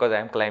 Why? Because I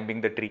am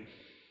climbing the tree.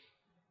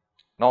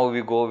 Now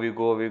we go.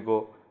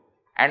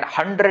 And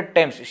 100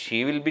 times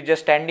she will be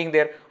just standing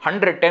there.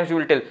 100 times you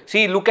will tell,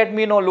 see, look at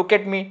me, no, look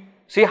at me.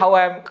 See how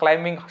I am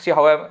climbing. See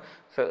how I am.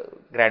 So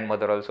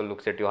grandmother also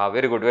looks at you.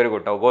 Very good, very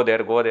good. Now go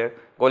there. Go a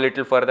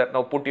little further.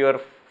 Now put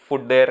your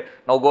foot there.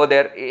 Now go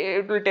there.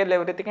 It will tell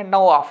everything. And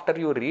now after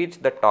you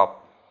reach the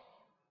top,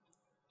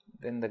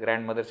 then the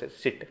grandmother says,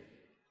 sit.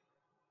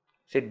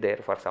 Sit there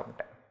for some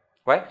time.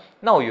 Why?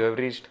 Now you have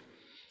reached.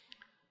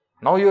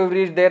 Now you have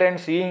reached there and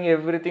seeing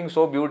everything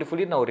so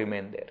beautifully. Now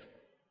remain there.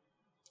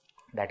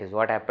 That is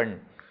what happened.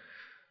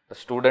 The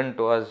student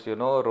was,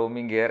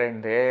 roaming here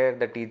and there.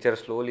 The teacher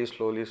slowly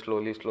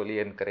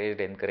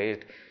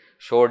encouraged,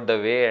 showed the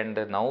way, and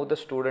now the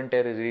student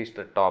has reached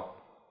the top.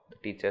 The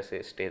teacher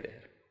says, stay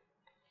there.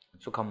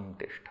 Sukham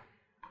Tishta.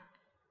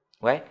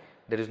 Why?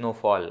 There is no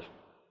fall.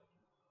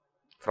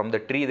 From the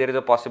tree there is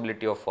a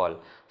possibility of fall.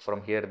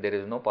 From here there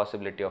is no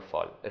possibility of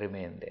fall.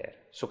 Remain there.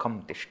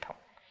 Sukham Tishta.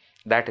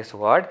 That is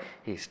what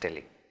he is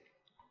telling.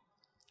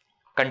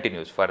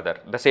 Continues further.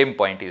 The same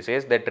point he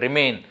says that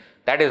remain.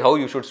 That is how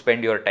you should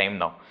spend your time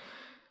now.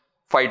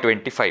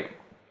 525.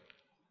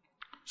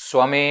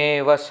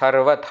 Swameva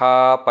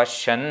sarvatha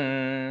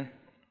pashyan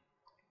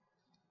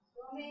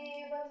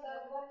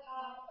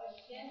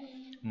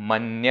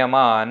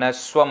manyamana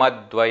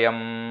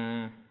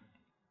swamadvayam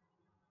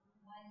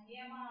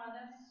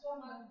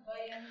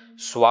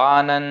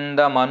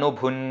swanandam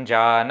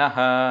anubhunjanah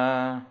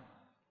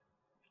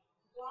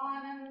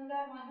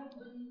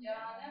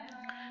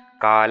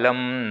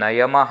kalam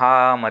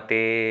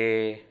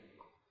nayamahamate.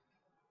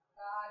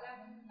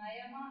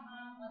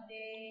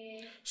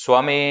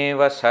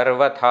 Swameva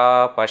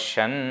sarvatha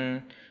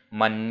pashyan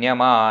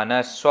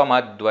manyamana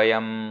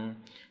swamadvayam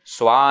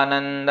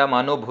swanandam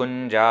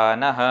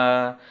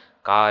anubhunjanah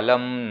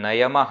kalam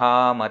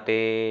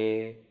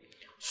nayamahamate.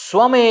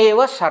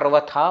 Swameva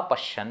sarvatha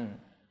pashyan.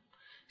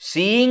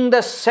 Seeing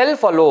the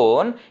self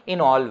alone in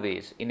all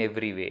ways, in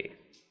every way.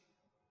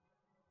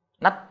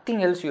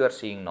 Nothing else you are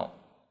seeing now.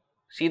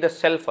 See the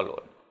self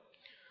alone.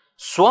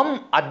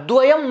 Swam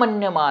advayam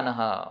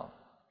manyamanaha.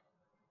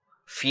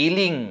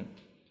 Feeling,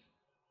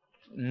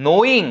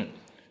 knowing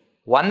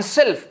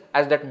oneself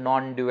as that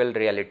non-dual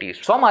reality.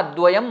 Swam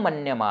advayam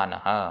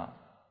manyamanaha.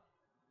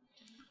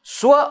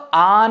 Swa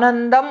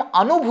anandam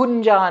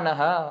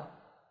anubhunjanaha.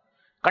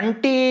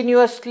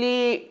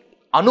 Continuously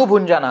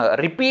anubhunjanaha,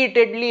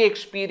 repeatedly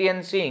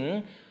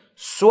experiencing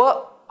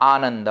swa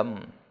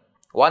anandam,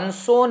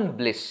 one's own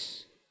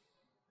bliss.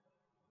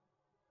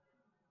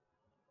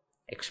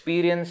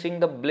 Experiencing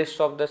the bliss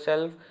of the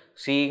self,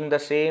 seeing the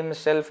same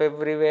self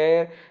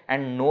everywhere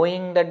and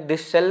knowing that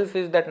this self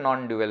is that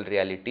non-dual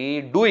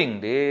reality,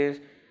 doing this,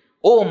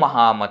 O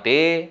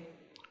Mahamate,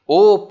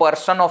 O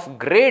person of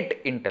great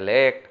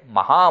intellect,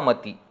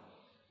 Mahamati,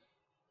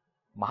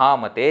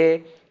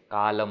 Mahamate,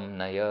 Kalam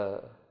Naya.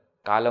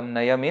 Kalam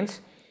Naya means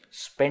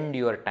spend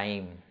your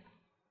time.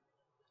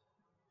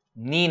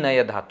 Ni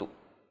Naya Dhatu.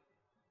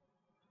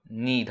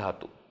 Ni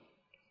Dhatu.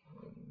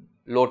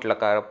 Lot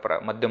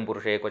Lakara Madhyam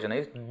Purusha Ekvachana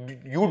is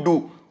you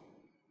do.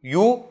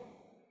 You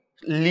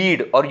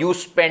lead or you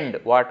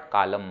spend what?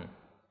 Kalam.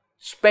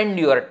 Spend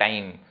your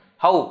time.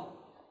 How?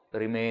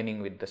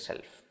 Remaining with the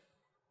self.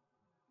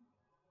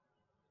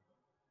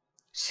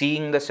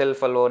 Seeing the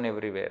self alone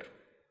everywhere.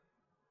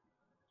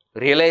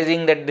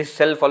 Realizing that this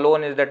self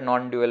alone is that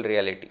non-dual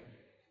reality.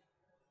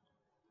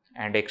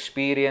 And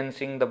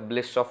experiencing the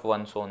bliss of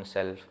one's own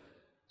self.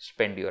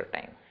 Spend your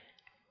time.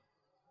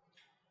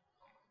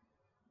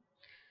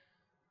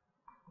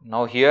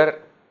 Now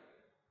here,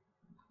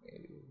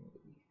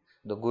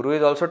 the Guru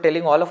is also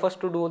telling all of us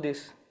to do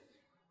this.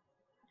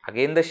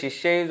 Again, the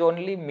Shishya is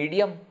only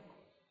medium.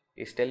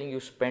 He is telling you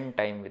spend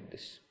time with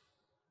this.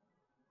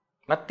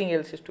 Nothing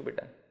else is to be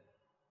done.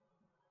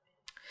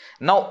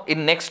 Now,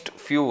 in next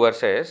few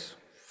verses,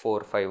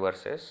 4-5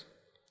 verses,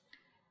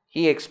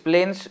 he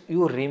explains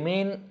you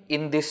remain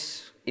in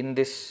this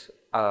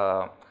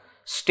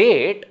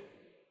state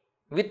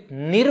with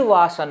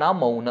nirvasana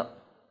mauna.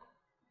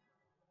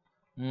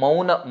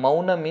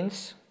 Mauna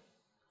means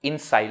in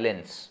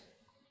silence.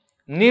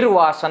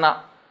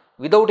 Nirvasana,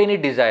 without any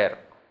desire.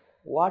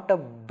 What a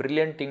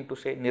brilliant thing to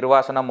say,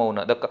 nirvasana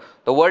mauna.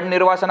 The word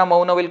nirvasana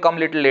mauna will come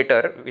little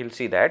later, we will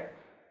see that.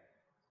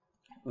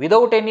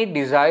 Without any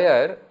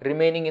desire,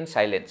 remaining in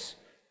silence.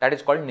 That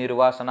is called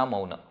nirvasana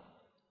mauna.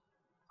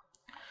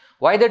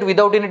 Why that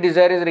without any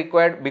desire is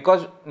required?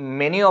 Because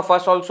many of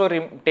us also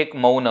take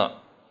mauna.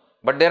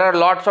 But there are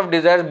lots of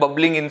desires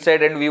bubbling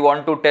inside and we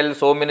want to tell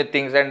so many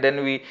things, and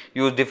then we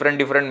use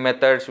different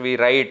methods. We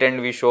write and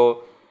we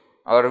show,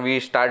 or we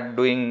start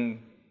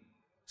doing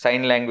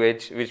sign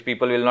language which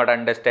people will not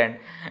understand,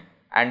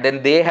 and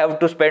then they have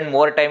to spend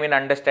more time in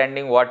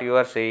understanding what you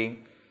are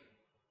saying.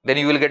 Then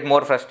you will get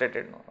more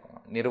frustrated.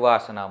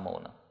 Nirvasana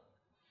mauna.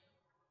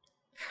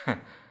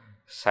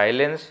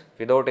 Silence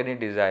without any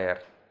desire.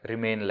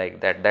 Remain like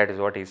that. That is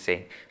what he is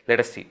saying. Let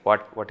us see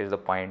what is the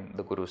point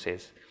the Guru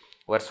says.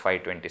 Verse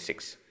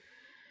 526.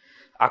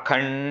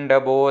 Akhanda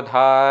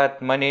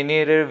bodhatmani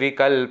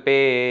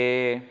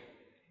nirvikalpe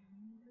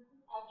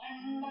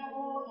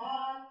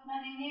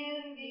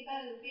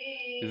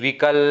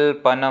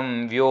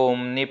vikalpanam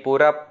vyomni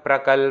pura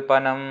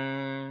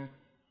prakalpanam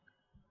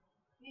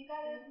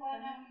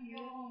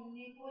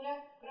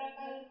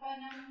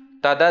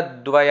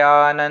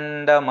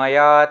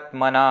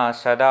tadadvayanandamayatmana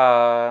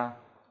sada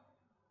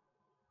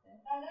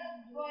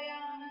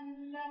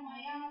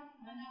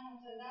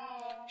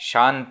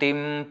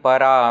Shantim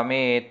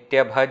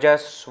parametya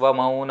bhajasva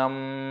maunam.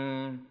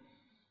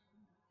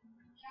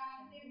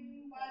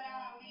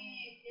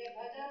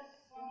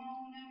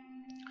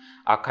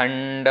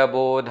 Akhanda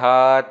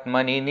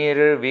bodhatmani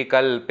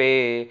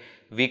nirvikalpe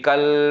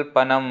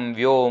vikalpanam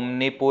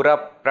vyomni pura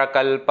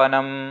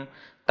prakalpanam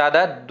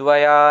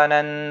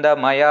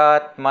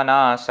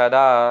tadadvayanandamayatmana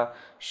sada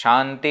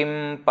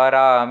Shantim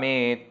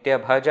parametya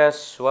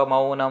bhajasva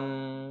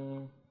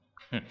maunam.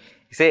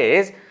 He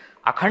says,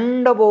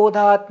 Akhanda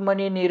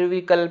bodhatmani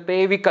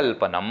nirvikalpe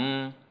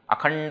vikalpanam.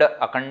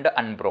 Akhanda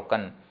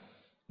unbroken.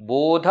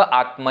 Bodha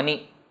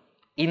atmani,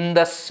 in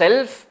the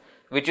self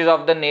which is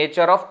of the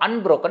nature of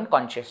unbroken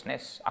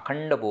consciousness.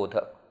 Akhanda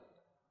bodha.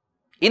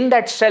 In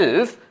that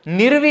self,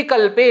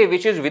 nirvikalpe,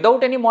 which is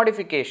without any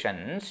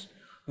modifications,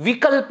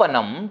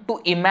 vikalpanam,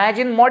 to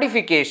imagine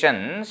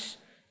modifications,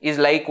 is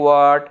like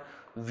what?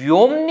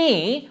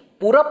 Vyomni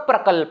pura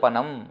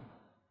prakalpanam.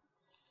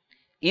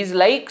 Is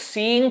like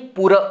seeing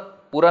pura.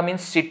 Pura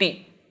means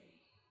city.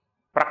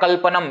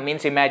 Prakalpanam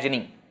means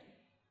imagining.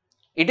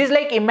 It is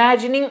like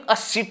imagining a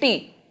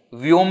city,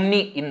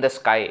 Vyomni, in the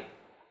sky.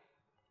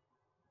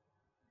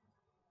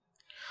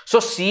 So,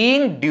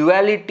 seeing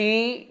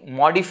duality,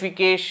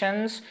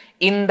 modifications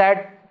in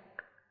that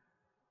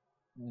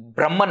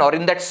Brahman or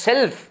in that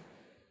self,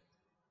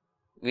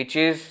 which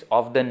is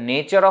of the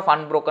nature of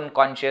unbroken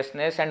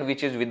consciousness and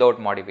which is without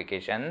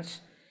modifications,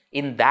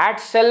 in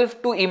that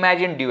self to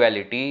imagine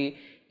duality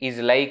is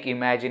like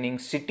imagining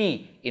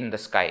city in the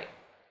sky.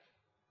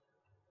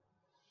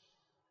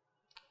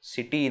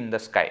 City in the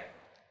sky.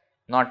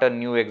 Not a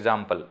new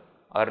example.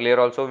 Earlier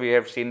also we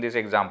have seen this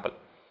example.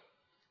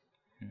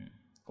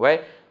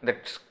 Why?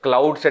 That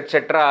clouds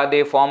etc.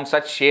 they form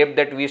such shape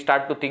that we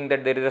start to think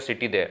that there is a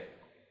city there.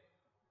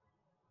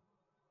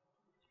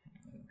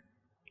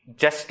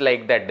 Just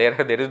like that.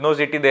 There is no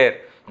city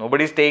there.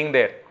 Nobody is staying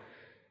there.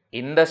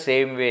 In the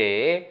same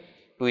way,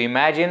 to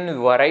imagine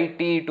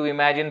variety, to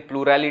imagine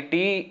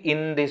plurality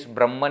in this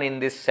Brahman, in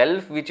this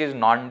self which is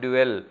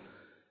non-dual,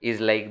 is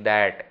like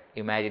that,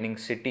 imagining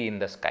city in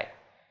the sky.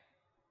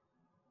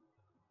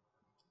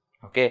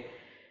 Okay?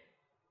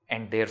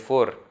 And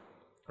therefore,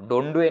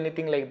 don't do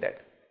anything like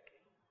that.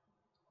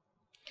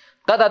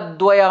 Tad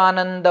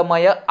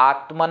advayanandamaya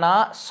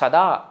atmana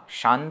sada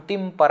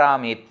shantim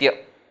parametya.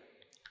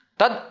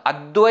 Tad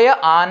advaya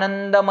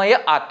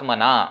anandamaya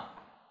atmana.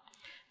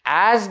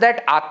 As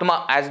that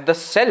Atma, as the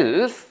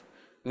self,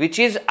 which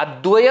is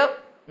Advaya,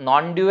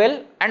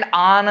 non-dual, and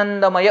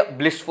Anandamaya,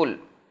 blissful.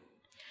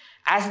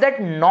 As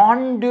that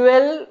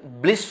non-dual,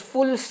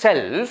 blissful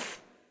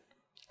self,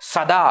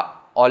 Sada,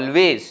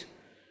 always,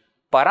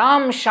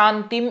 Param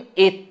Shantim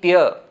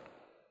Etya,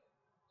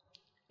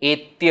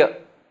 Etya,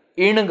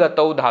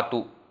 Ingatau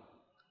Dhatu,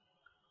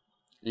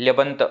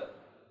 Lyabanta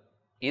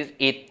is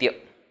Etya.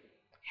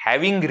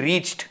 Having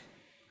reached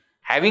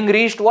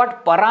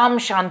what? Param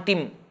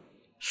Shantim.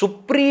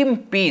 Supreme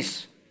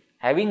peace.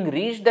 Having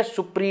reached the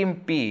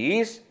supreme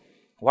peace,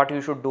 what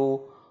you should do?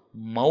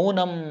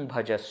 Maunam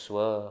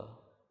bhajasva.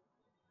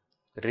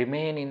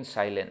 Remain in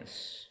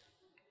silence.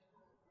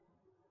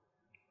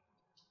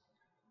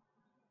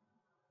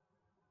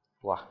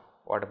 Wow,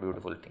 what a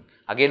beautiful thing.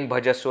 Again,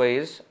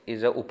 bhajasva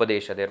is a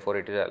upadesha, therefore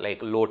it is a,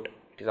 like lot,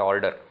 it is a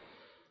order.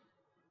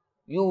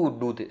 You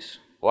do this.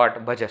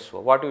 What?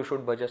 Bhajasva. What you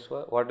should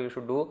bhajasva? What you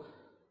should do?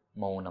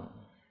 Maunam.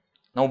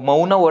 Now,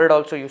 mauna word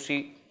also, you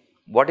see,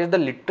 what is the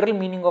literal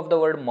meaning of the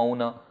word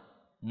mauna?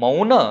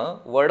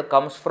 Mauna word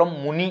comes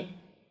from muni.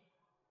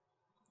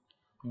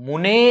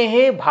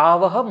 Munehe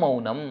bhavaha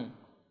maunam.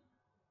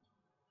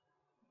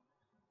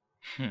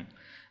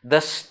 The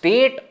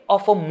state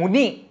of a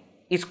muni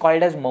is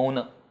called as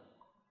mauna.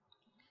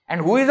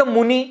 And who is a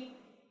muni?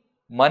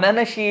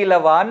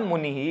 Mananashilavan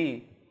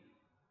munihi.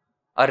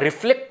 A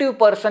reflective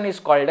person is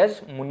called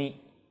as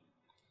muni.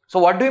 So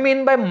what do you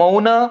mean by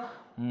mauna?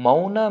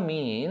 Mauna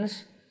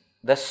means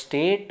the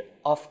state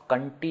of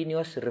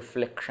continuous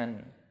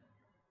reflection,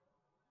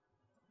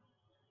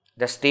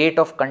 the state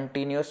of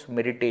continuous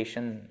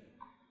meditation.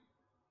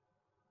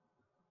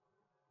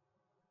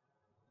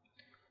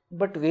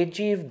 But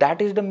Vedji, if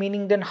that is the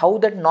meaning, then how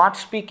that not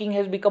speaking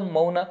has become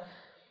mauna?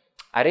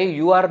 Are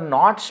you are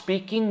not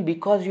speaking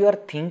because you are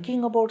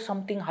thinking about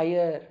something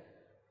higher.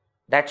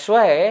 That's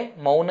why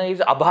mauna is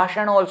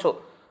abhashana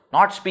also.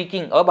 Not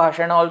speaking,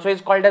 abhashana also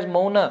is called as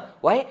mauna.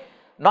 Why?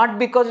 Not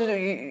because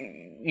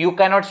you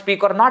cannot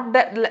speak or not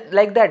that,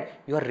 like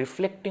that. You are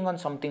reflecting on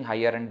something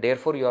higher and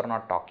therefore you are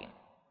not talking.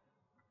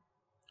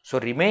 So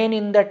remain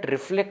in that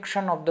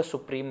reflection of the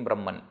Supreme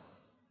Brahman.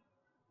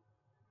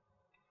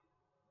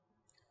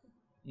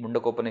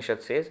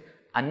 Mundakopanishad says,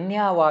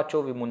 Anya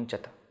vacho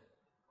vimunchata.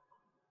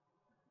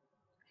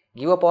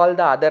 Give up all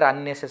the other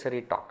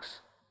unnecessary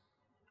talks.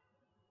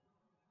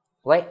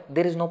 Why?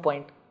 There is no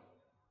point.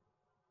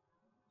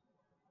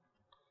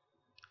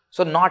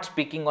 So not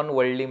speaking on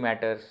worldly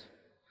matters,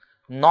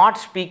 not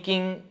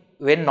speaking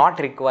when not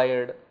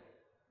required,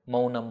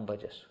 maunam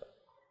bhajasva.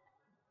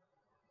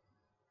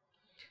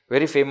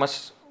 Very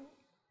famous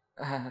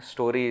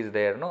story is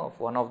there, no, of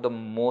one of the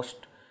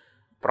most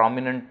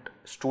prominent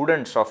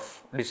students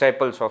of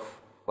disciples of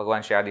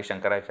Bhagavan Shri Adi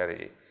Shankaracharya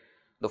ji.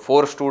 The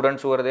 4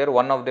 students who were there,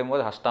 one of them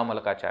was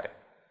Hastamalakacharya.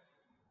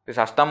 This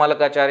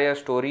Hastamalakacharya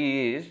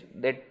story is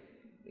that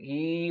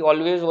he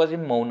always was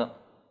in mauna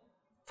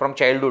from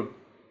childhood.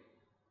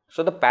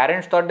 So the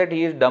parents thought that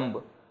he is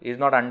dumb, he is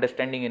not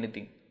understanding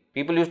anything.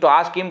 People used to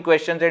ask him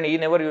questions and he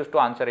never used to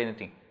answer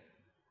anything.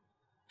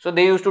 So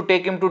they used to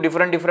take him to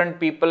different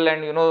people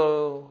and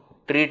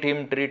treat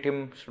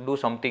him, do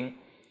something.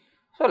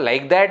 So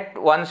like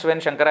that, once when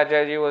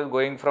Shankaracharya ji was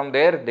going from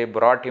there, they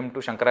brought him to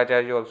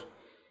Shankaracharya ji also.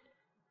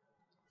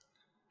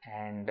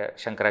 And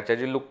Shankaracharya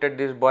ji looked at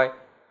this boy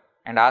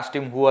and asked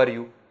him, who are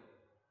you?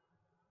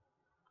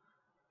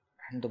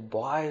 And the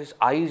boy's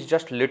eyes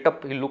just lit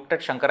up. He looked at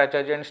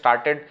Shankaracharya ji and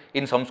started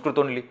in Sanskrit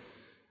only.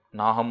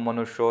 Naham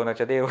manushyo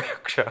nacha deva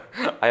yaksha.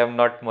 I am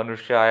not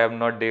manushya, I am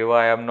not deva,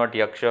 I am not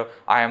yaksha,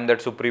 I am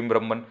that Supreme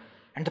Brahman.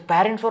 And the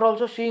parents were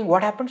also seeing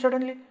what happened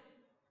suddenly.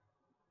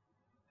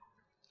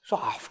 So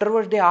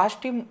afterwards they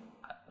asked him,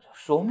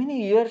 so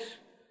many years,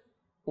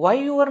 why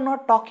you were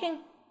not talking?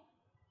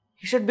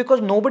 He said,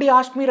 because nobody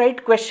asked me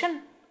right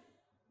question.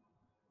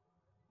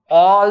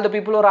 All the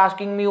people were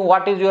asking me,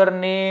 what is your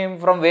name,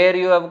 from where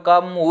you have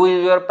come, who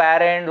is your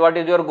parent, what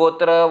is your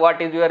gotra,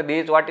 what is your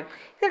this, what is...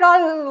 He said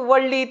all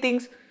worldly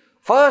things.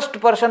 First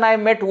person I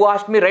met who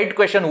asked me right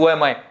question, who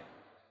am I?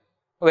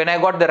 When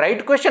I got the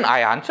right question, I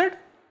answered.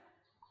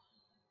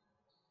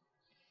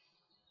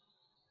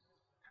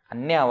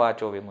 Anya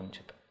vacho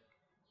vimunchita.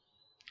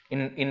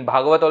 In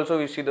Bhagavad also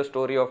we see the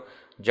story of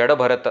Jada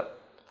Bharata,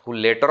 who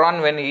later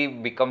on when he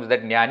becomes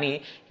that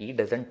jnani, he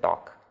doesn't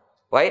talk.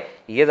 Why?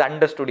 He has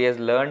understood, he has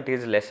learnt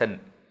his lesson.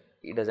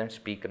 He doesn't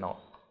speak now.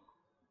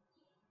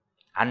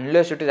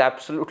 Unless it is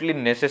absolutely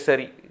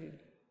necessary.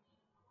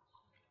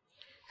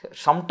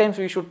 Sometimes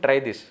we should try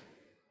this.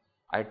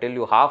 I tell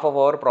you, half of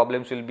our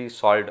problems will be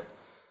solved.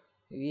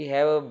 We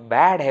have a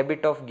bad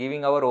habit of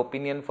giving our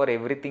opinion for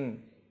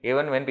everything,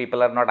 even when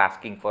people are not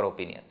asking for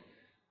opinion.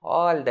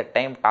 All the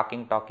time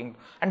talking.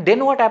 And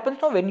then what happens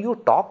now, when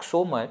you talk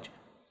so much,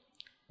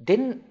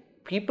 then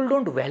people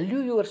don't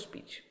value your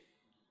speech.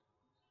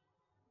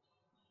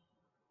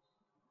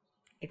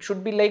 It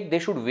should be like they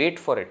should wait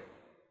for it.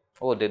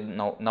 Oh,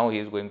 now he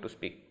is going to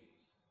speak.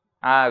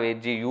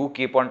 Vedji, you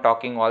keep on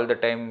talking all the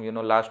time.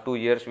 Last 2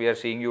 years we are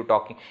seeing you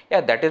talking.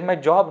 Yeah, that is my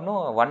job.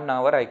 No, 1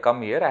 hour I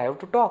come here, I have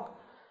to talk.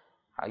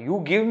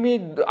 You give me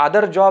the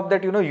other job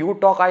that you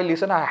talk, I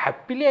listen.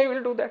 Happily I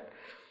will do that.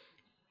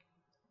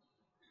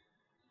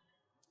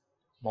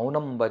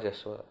 Maunam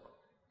bhajasva.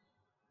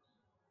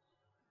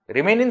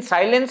 Remain in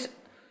silence.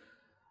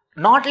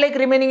 Not like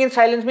remaining in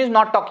silence means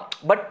not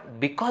talking, but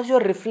because you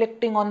are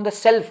reflecting on the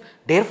self,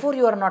 therefore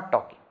you are not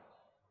talking.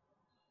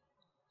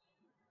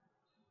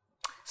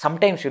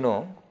 Sometimes,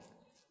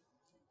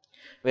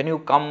 when you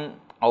come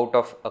out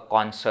of a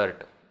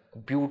concert,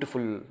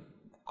 beautiful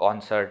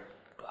concert,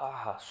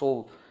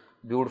 so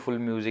beautiful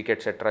music,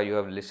 etc., you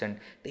have listened,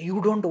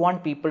 you don't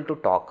want people to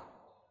talk.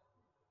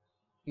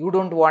 You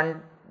don't want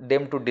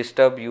them to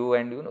disturb you,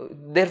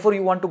 and therefore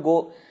you want to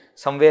go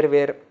somewhere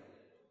where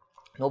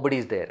nobody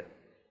is there.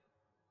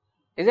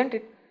 Isn't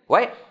it?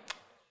 Why?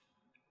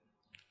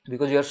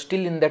 Because you are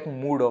still in that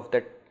mood of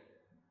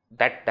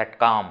that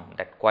calm,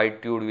 that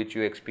quietude which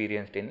you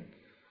experienced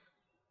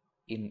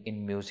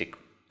in music.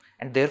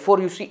 And therefore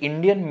you see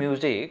Indian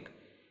music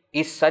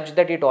is such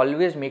that it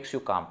always makes you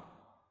calm.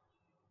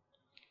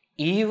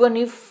 Even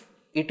if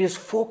it is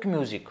folk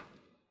music,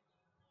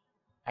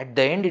 at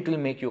the end it will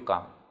make you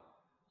calm.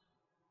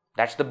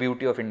 That's the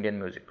beauty of Indian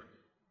music.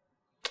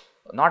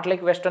 Not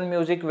like Western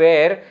music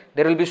where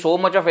there will be so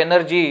much of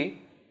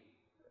energy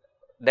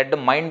that the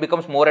mind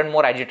becomes more and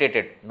more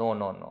agitated. No,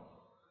 no, no.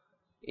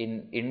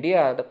 In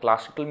India, the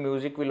classical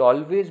music will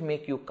always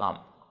make you calm.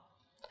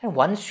 And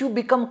once you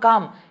become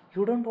calm,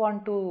 you don't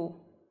want to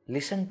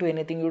listen to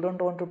anything, you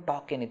don't want to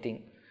talk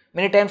anything.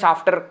 Many times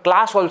after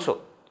class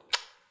also,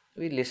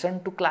 we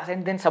listen to class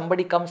and then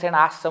somebody comes and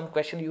asks some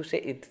question, you say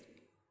it.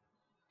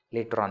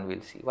 Later on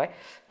we'll see. Why?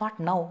 Not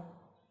now.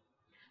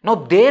 Now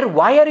there,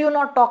 why are you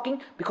not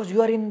talking? Because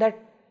you are in that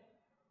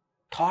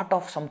thought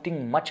of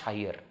something much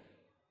higher.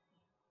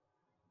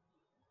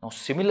 Now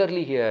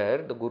similarly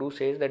here, the Guru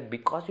says that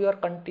because you are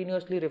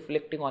continuously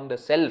reflecting on the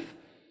self,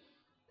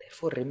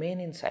 therefore remain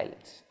in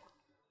silence.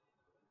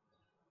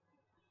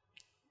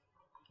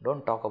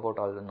 Don't talk about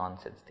all the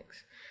nonsense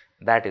things.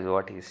 That is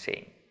what he is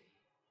saying.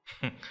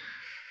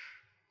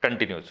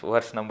 Continues,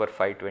 verse number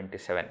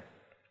 527.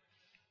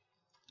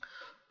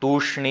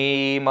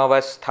 Tushnim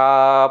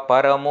avastha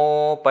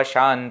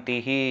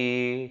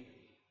paramopashantihi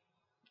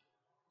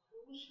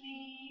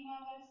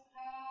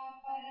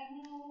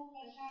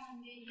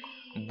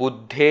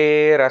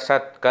buddhe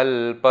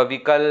rasatkalpa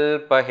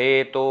vikalpa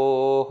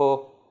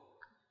hetoh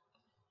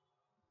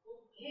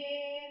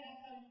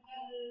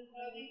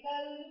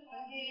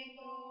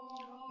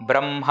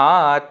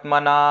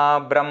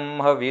brahmatmana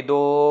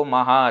brahmavido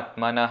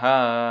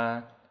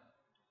mahatmanah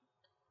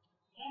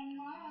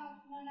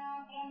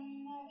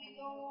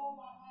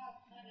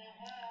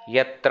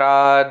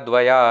yatra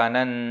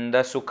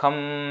dvayananda sukham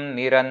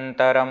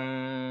nirantaram.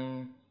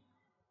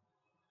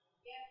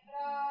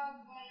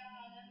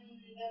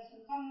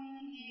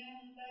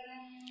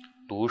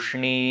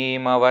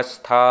 Tushnim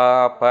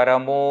avastha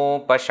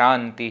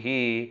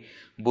paramopashantihi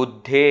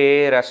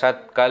buddhe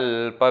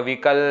rasatkalpa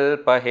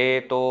vikalpa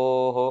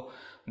hetoh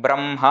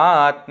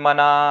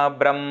brahmatmana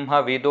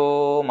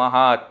brahmavido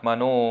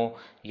mahatmano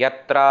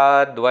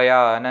yatra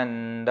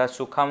dvayananda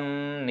sukham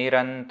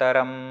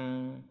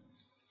nirantaram.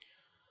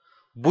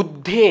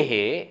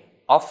 Buddhehe,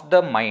 of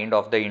the mind,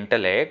 of the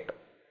intellect,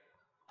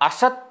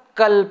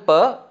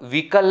 asatkalpa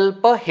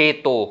vikalpa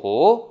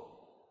hetoho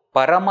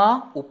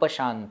parama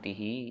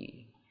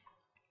upashantihi.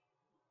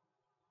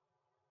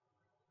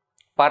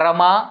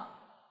 Parama,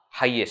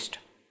 highest.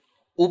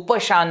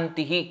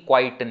 Upashantihi,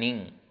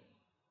 quietening.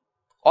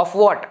 Of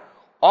what?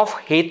 Of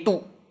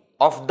hetu,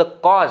 of the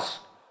cause.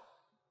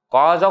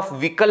 Cause of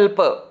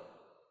vikalpa,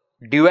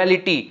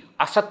 duality,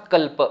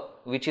 asatkalpa,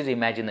 which is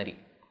imaginary.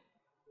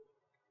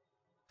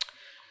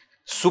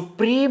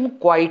 Supreme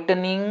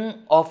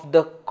quietening of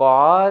the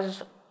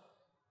cause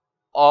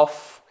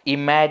of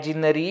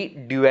imaginary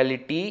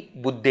duality,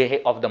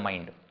 buddhehe, of the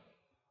mind.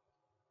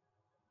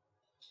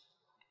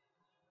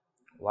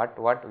 What,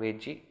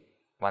 Vedji?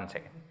 One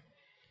second.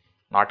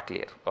 Not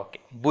clear.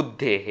 Okay.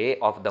 Buddhehe,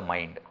 of the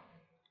mind.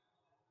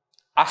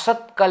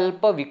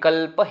 Asatkalpa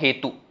vikalpa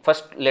hetu.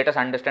 First, let us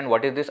understand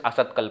what is this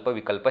asatkalpa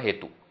vikalpa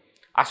hetu.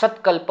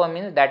 Asatkalpa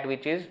means that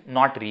which is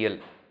not real.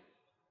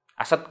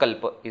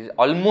 Asatkalpa is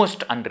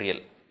almost unreal.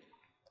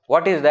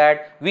 What is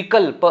that?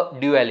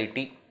 Vikalpa,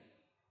 duality.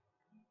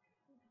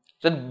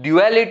 So,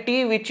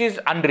 duality which is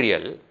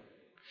unreal.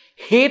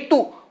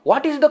 Hetu,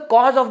 what is the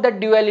cause of that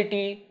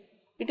duality?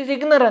 It is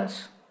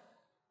ignorance.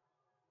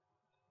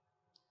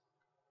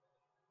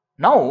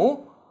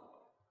 Now,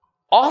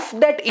 of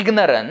that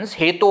ignorance,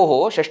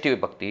 hetoho, shashti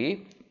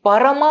vibhakti,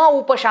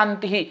 parama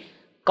upashantihi,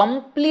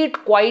 complete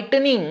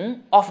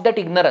quietening of that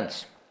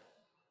ignorance,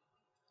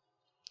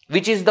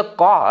 which is the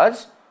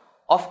cause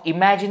of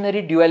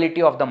imaginary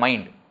duality of the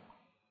mind.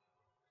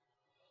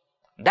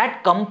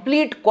 That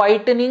complete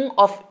quietening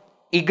of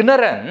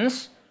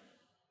ignorance,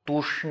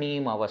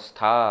 tushnim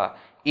avastha,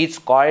 is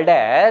called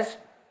as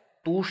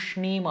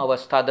tushnim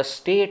avastha, the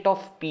state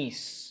of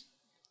peace.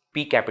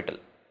 P capital.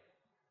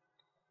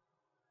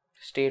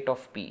 State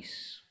of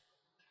peace.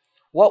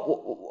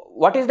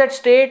 What is that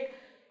state?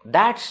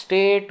 That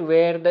state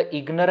where the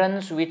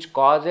ignorance which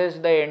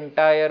causes the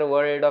entire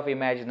world of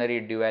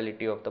imaginary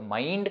duality of the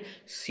mind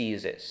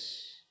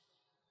ceases.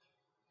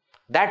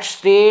 That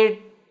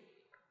state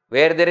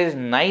where there is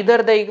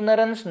neither the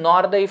ignorance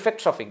nor the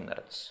effects of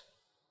ignorance.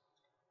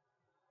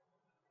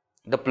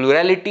 The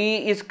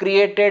plurality is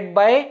created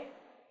by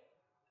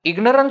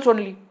ignorance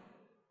only.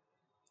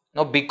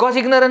 Now, because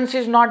ignorance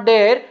is not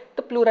there,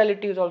 the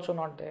plurality is also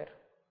not there.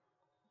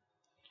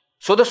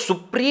 So, the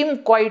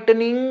supreme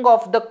quietening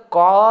of the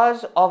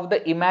cause of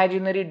the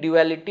imaginary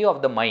duality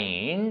of the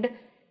mind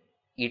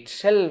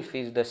itself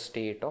is the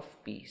state of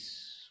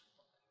peace.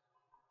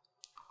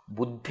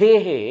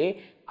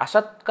 Buddhehe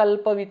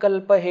asatkalpa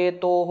vikalpa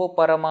hetoho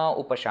parama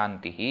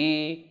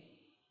upashantihi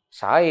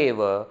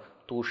saeva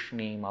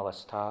tushnim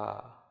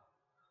avastha.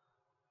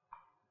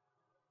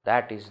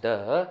 That is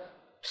the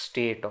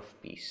state of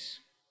peace,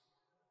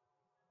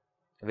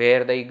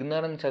 where the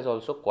ignorance has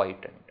also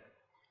quietened.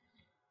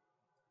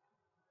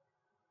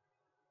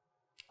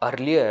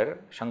 Earlier,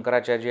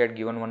 Shankaracharya had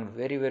given one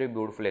very, very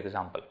beautiful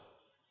example.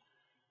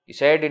 He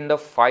said, in the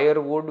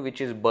firewood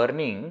which is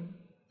burning,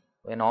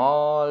 when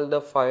all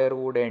the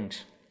firewood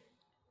ends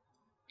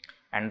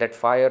and that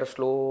fire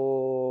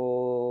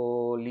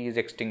slowly is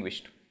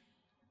extinguished.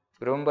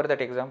 Remember that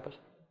example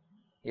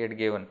he had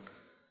given?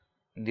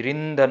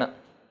 Nirindana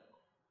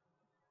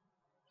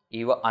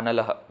Eva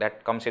Analaha,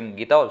 that comes in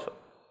Gita also.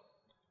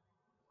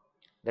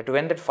 That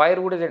when that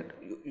firewood is,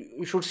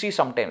 you should see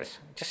sometimes,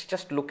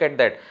 just look at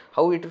that,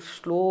 how it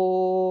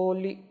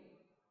slowly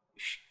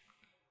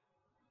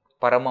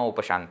Parama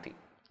Upashanti.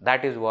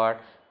 That is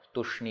what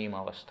Tushnim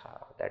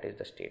Avastha, that is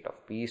the state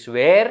of peace,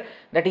 where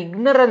that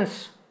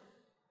ignorance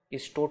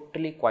is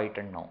totally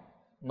quietened now.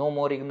 No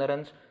more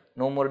ignorance,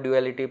 no more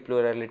duality,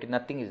 plurality,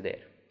 nothing is there.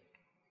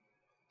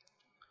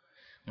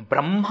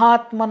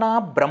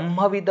 Brahmatmana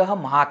Brahmavidah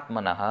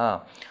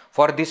Mahatmanaha.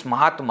 For this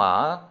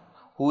Mahatma,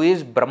 who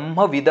is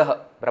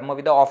Brahmavidah,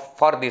 of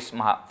for this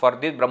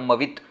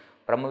Brahmavit.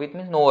 Brahmavit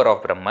means knower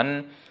of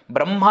Brahman.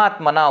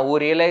 Brahmatmana, who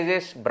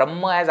realizes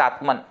Brahma as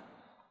Atman.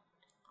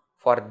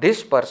 For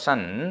this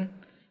person,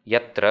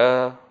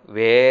 yatra,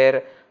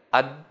 where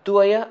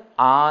Advaya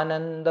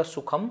Ananda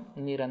Sukham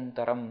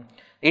Nirantaram.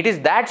 It is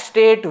that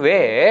state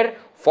where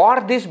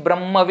for this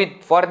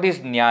Brahmavit, for this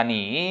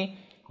Jnani,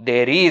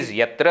 there is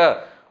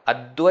yatra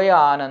Advaya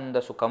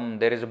Ananda Sukham,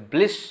 there is a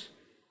bliss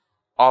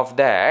of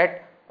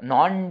that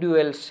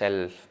non-dual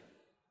self,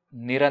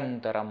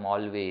 Nirantaram,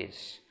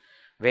 always,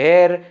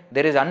 where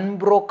there is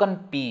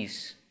unbroken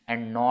peace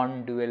and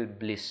non-dual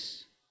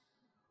bliss.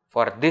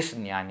 For this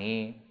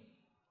Jnani,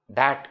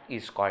 that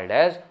is called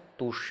as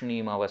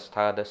Tushnim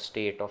Avastha, the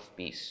state of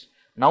peace.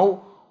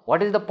 Now,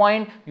 what is the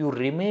point? You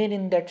remain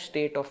in that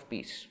state of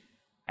peace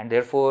and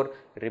therefore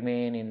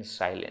remain in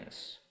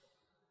silence.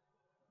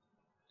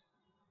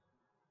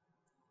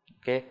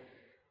 Okay?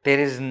 There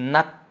is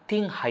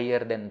nothing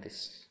higher than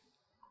this.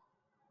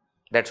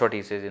 That's what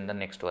he says in the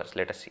next verse.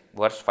 Let us see.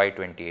 Verse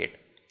 528.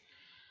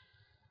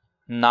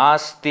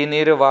 Nasti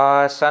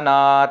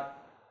nirvasanat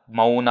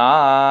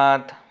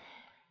maunat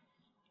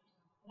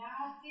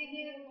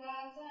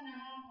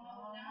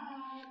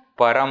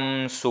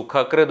param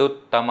sukha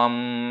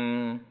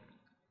kriduttamam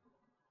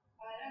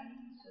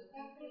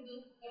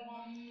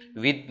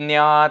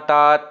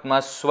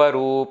vidnyatatma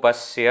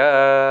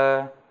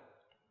swarupasya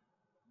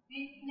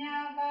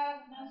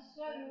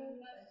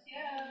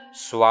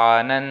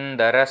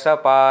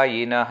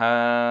swanandarasapayinah.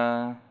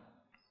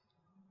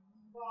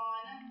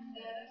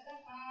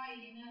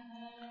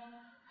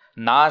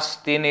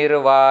 Nasti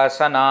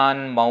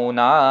nirvasanan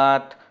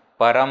maunat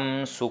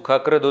param sukha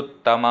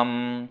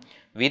kriduttamam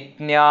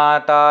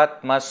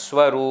vidnyatatma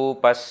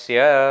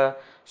swarupasya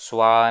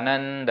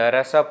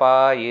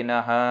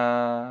swanandarasapayinah.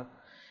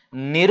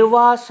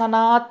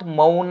 Nirvasanat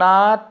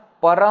maunat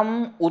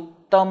param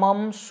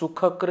uttamam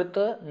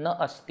sukhakrita na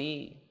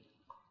asti.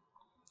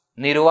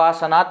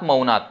 Nirvasanat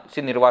maunat.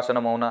 See,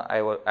 nirvasana mauna,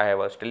 I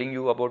was telling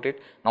you about it.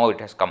 Now it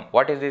has come.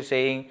 What is it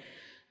saying?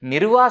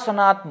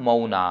 Nirvasanat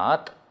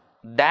maunat,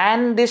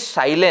 than this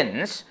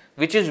silence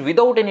which is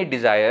without any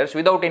desires,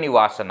 without any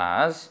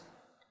vasanas,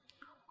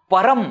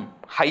 param,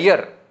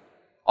 higher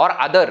or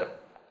other,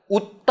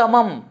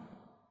 uttamam,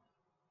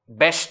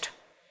 best,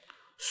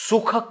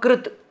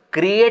 sukhakrit,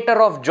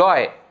 creator of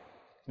joy,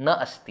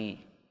 na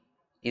asti,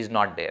 is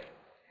not there.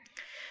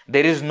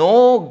 There is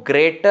no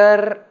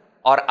greater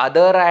or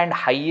other and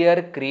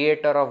higher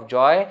creator of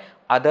joy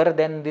other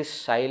than this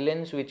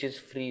silence which is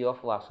free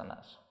of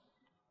vasanas.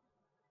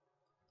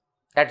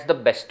 That's the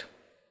best.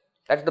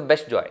 That's the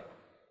best joy.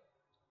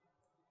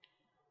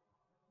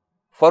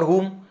 For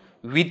whom?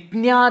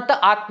 Vidnyata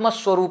Atma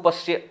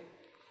Swarupasya.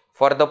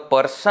 For the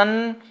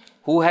person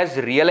who has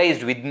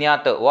realized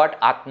Vidnyata, what?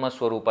 Atma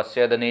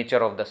Swarupasya, the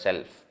nature of the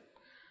self.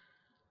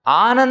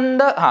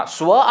 Ananda,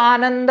 Swa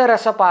Ananda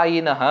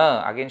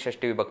Rasapayinah, again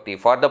Shashti Vibhakti.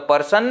 For the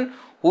person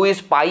who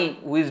is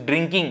who is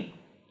drinking,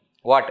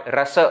 what?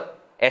 Rasa,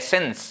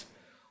 essence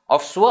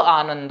of Swa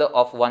Ananda,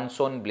 of one's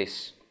own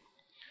bliss.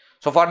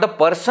 So, for the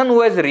person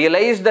who has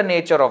realized the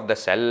nature of the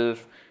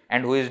self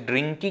and who is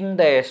drinking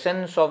the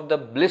essence of the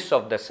bliss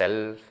of the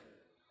self,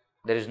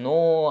 there is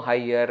no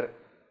higher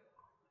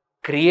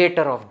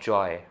creator of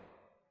joy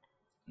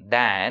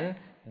than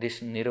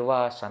this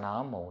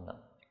Nirvasana Mauna.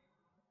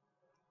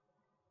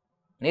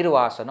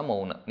 Nirvasana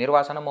Mauna.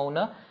 Nirvasana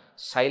Mauna,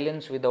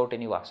 silence without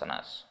any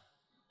vasanas.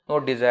 No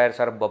desires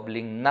are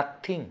bubbling,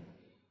 nothing.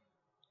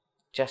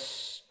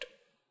 Just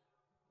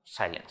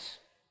silence.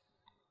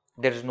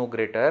 There is no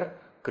greater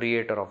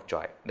creator of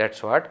joy.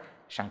 That's what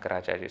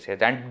Shankaracharya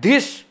says. And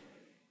this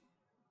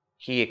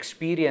he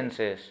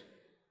experiences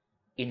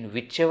in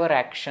whichever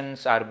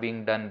actions are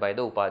being done by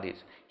the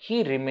upadhis.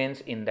 He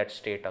remains in that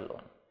state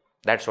alone.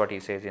 That's what he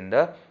says in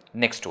the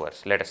next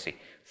verse. Let us see.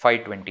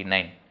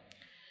 529.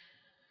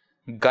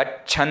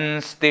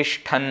 Gacchans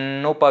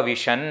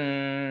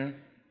tishthannupavishan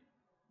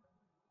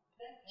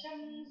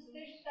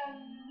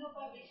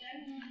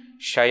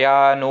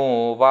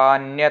shayano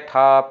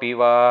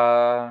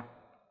vanyathapiva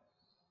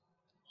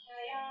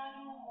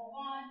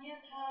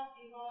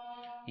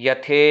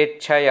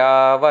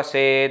यथेच्छया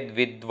वसेद्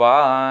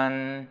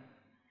विद्वान्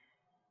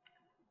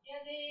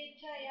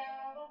यदेच्छया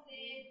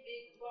वसेत्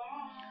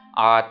विद्वान्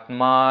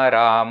आत्मा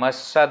रामः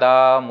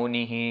सदा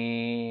मुनिः।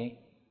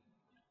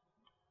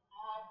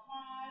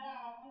 आत्मा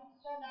रामः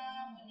सदा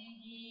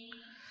मुनिः।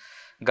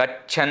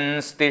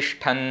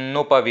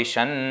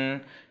 गच्छन्स्तिष्ठन्नुपविशन्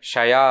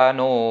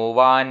शयानो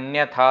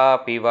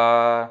वान्यथापि वा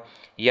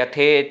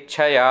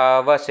यथेच्छया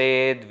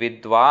वसेद्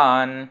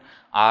विद्वान्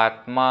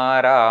आत्मा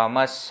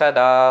रामः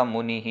सदा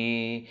मुनिः।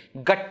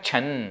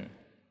 गच्छन्,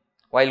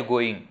 while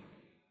going,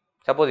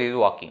 suppose he is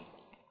walking.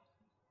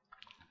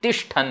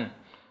 Tishthan,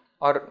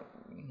 or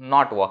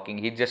not walking,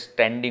 he is just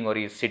standing or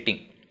he is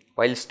sitting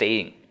while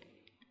staying.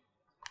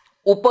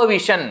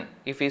 Upavishan,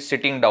 if he is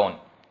sitting down.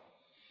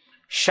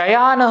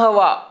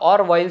 Shayanahava,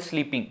 or while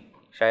sleeping.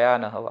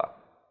 Shayanahava.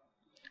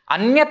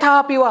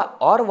 Anyathapiva,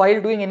 or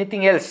while doing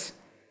anything else.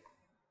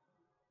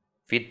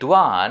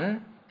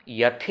 Vidwan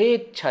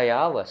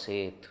yathechaya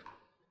vaset.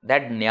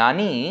 That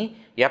jnani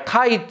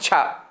yatha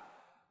ichha,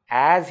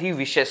 as he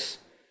wishes,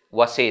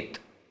 vaset.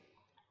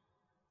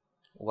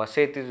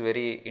 Vaset is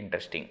very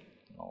interesting.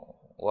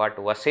 What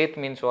vaset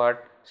means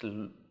what?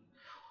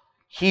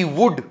 He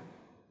would,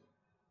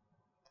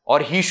 or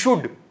he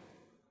should,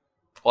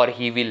 or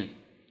he will.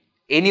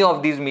 Any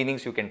of these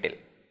meanings you can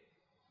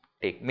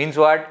take. Means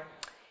what?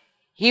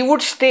 He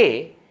would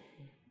stay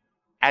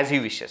as he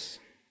wishes.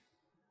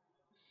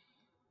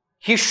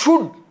 He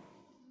should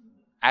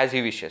as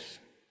he wishes.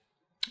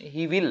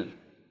 He will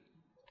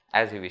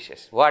as he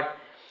wishes. What?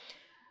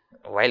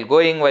 While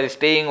going, while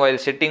staying, while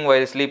sitting,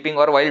 while sleeping,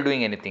 or while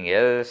doing anything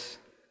else,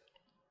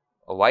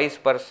 a wise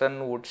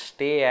person would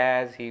stay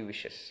as he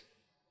wishes.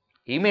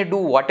 He may do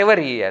whatever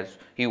he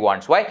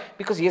wants. Why?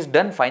 Because he has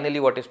done finally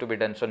what is to be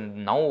done. So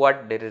now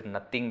what? There is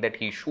nothing that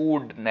he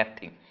should,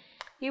 nothing.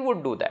 He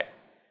would do that.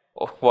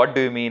 What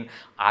do you mean?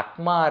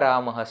 Atma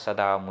Ramah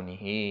Sada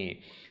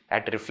Munihi.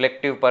 That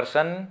reflective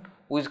person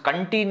who is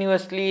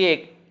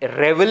continuously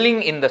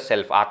reveling in the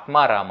self.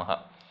 Atma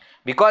Ramah.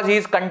 Because he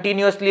is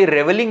continuously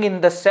reveling in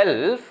the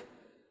self,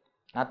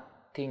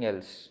 nothing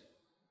else.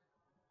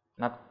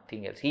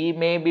 Nothing else. He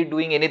may be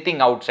doing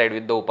anything outside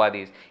with the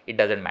upadhis. It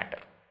doesn't matter.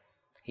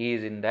 He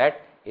is in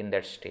that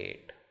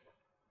state.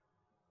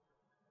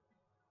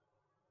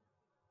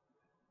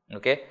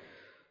 Okay.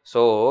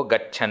 So,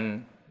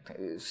 Gachan.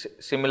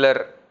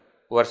 Similar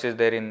verses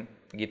there in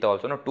Gita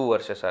also. No, 2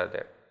 verses are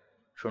there.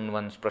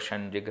 Shunvan,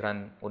 Sprashan,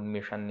 Jigran,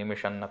 Unmishan,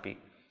 Nimishan, Napi,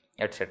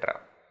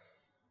 etc.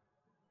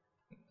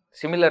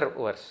 Similar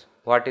verse.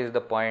 What is the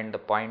point? The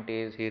point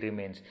is he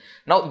remains.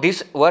 Now,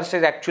 this verse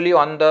is actually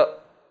on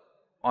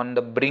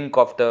the brink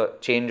of the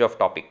change of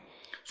topic.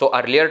 So,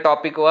 earlier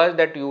topic was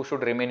that you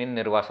should remain in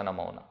Nirvasana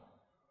Mauna.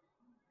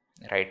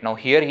 Right. Now,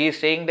 here he is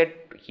saying that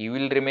he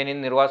will remain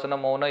in Nirvasana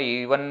Mauna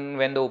even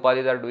when the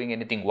upadhis are doing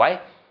anything.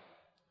 Why?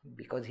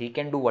 Because he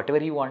can do whatever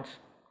he wants.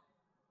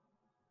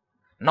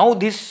 Now,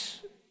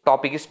 this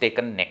topic is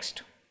taken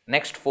next.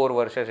 Next 4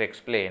 verses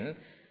explain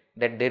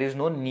that there is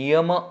no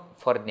niyama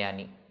for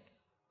jnani.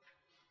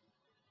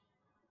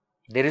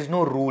 There is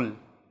no rule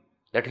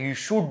that he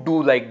should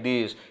do like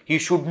this, he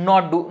should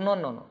not do.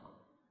 No.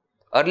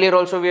 Earlier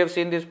also we have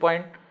seen this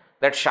point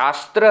that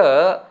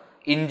Shastra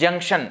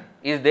injunction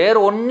is there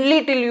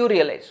only till you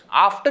realize.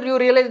 After you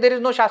realize, there is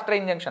no Shastra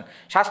injunction.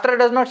 Shastra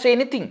does not say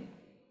anything.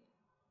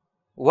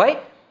 Why?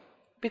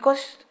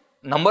 Because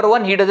number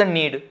 1, he doesn't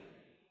need.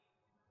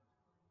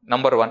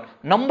 Number 1.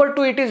 Number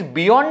 2, it is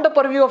beyond the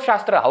purview of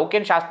Shastra. How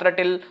can Shastra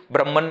tell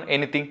Brahman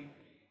anything?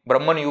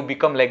 Brahman, you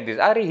become like this.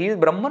 He is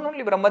Brahman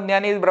only. Brahman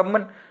Jnani is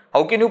Brahman.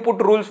 How can you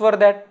put rules for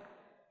that?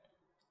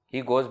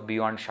 He goes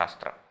beyond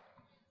Shastra.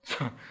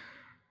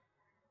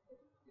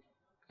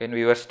 When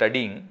we were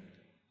studying,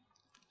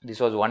 this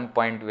was one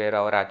point where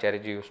our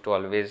Acharya used to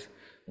always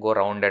go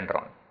round and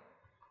round.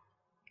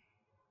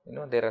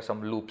 There are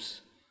some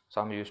loops.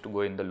 Some used to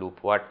go in the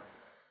loop. What?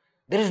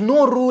 There is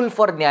no rule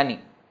for Jnani.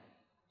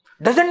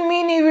 Doesn't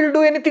mean he will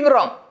do anything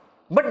wrong.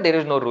 But there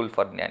is no rule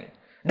for Jnani.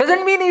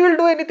 Doesn't mean he will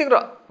do anything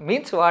wrong.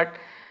 Means what?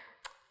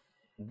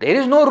 There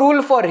is no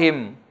rule for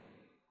him.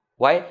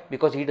 Why?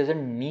 Because he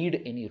doesn't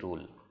need any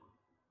rule.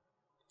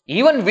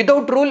 Even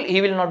without rule, he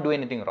will not do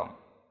anything wrong.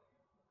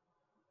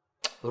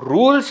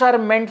 Rules are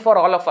meant for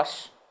all of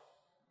us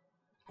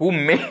who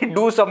may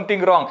do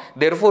something wrong.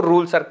 Therefore,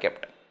 rules are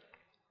kept.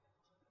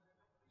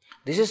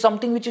 This is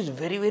something which is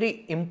very,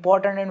 very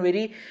important and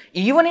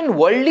even in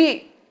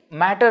worldly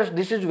matters,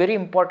 this is very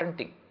important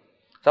thing.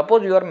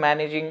 Suppose you are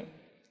managing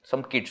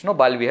some kids, Bal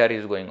Vihar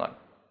is going on.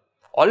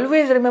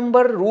 Always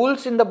remember,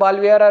 rules in the Bal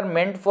Vihar are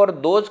meant for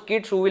those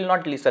kids who will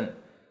not listen.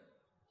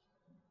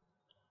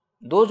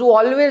 Those who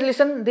always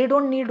listen, they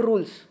don't need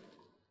rules.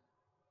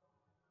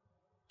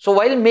 So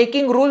while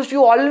making rules,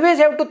 you always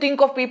have to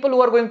think of people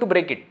who are going to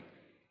break it.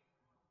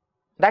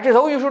 That is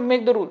how you should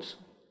make the rules.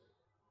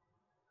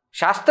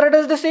 Shastra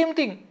does the same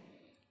thing.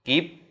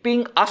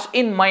 Keeping us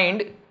in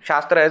mind,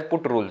 Shastra has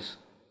put rules.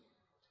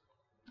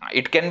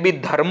 It can be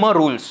dharma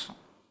rules.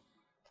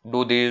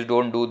 Do this,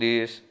 don't do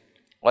this.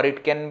 Or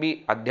it can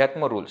be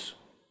adhyatma rules.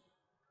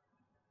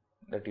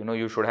 that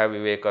you should have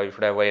viveka, you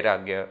should have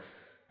vairagya,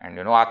 and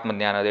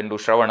atmajnana, then do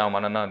shravana,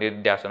 manana,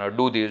 nidhyasana,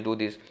 do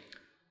this.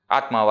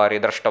 Atmavari,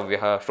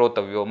 drashtavya,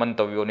 shrotavyo,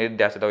 mantavyo,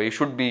 nidhyasana. You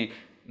should be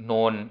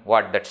known,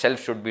 that self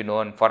should be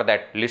known. For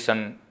that,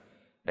 listen,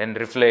 then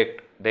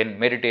reflect, then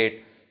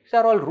meditate. These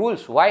are all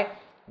rules. Why?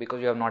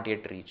 Because you have not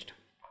yet reached.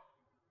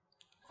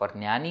 For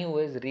Jnani who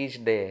has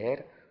reached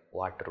there,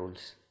 what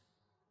rules?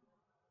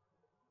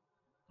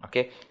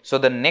 Okay, so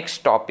the next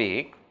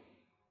topic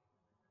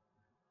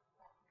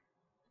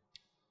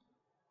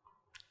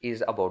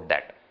is about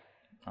that.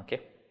 Okay,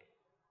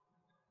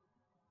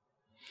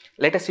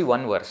 let us see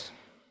one verse.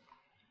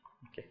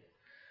 Okay,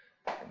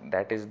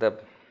 that is the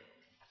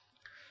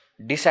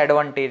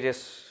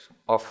disadvantages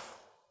of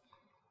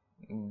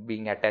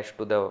being attached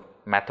to the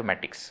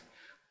mathematics.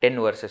 10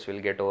 verses will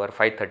get over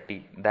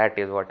 530. That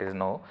is what is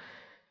now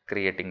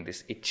creating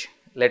this itch.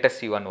 Let us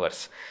see one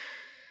verse.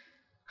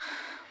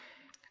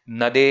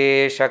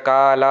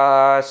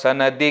 Nadeshakala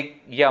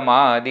sanadik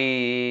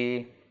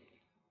yamadi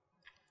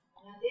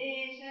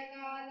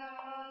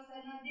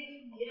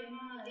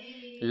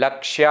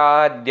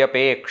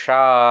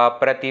lakshadyapeksha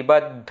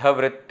pratibaddha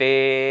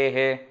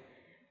vritteh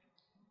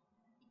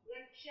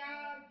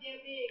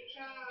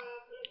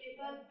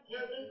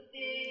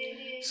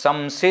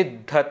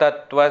samsiddha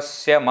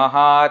tattvasya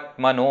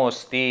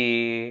mahatmanosti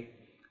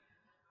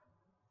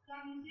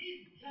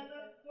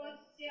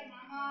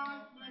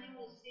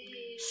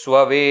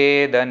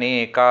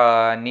svavedaneka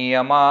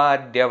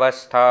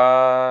niyamadyavastha.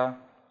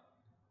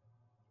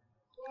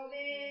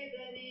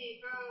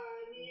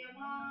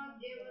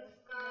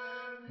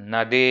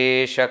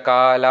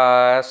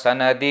 Nadeshakala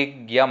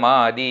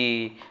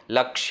sanadigyamadi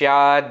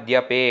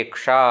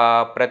lakshadyapeksha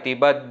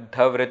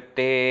pratibaddha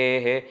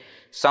vritteh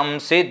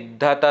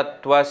samsiddha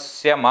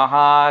tattvasya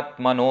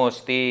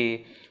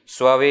mahatmanosti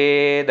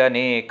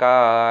svavedaneka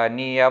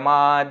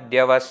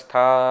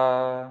niyamadyavastha.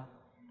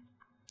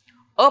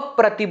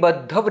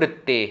 Apratibaddha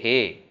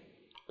vrittehe,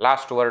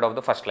 last word of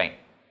the first line.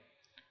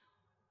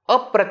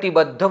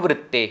 Apratibaddha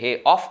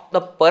vrittehe, of the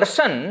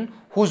person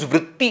whose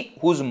vritti,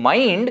 whose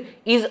mind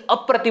is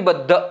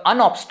apratibaddha,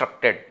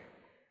 unobstructed.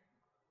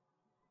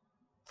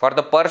 For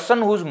the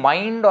person whose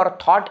mind or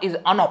thought is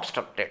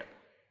unobstructed.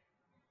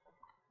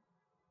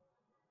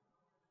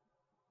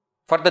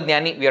 For the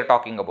Jnani we are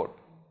talking about.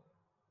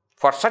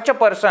 For such a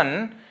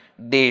person,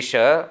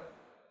 desha,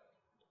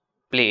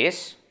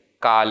 place,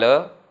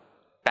 kala,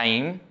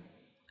 time,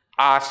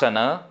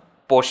 asana,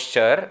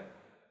 posture,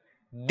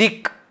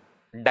 dik,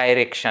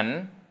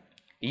 direction,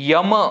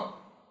 yama,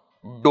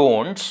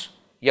 don'ts,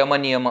 yama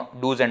niyama,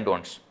 do's and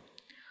don'ts.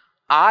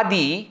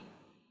 Adi,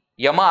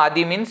 yama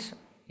adi means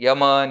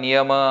yama,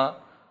 niyama,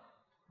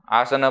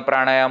 asana,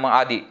 pranayama,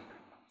 adi.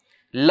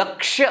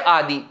 Lakshya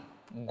adi,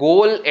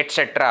 goal,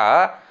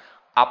 etc.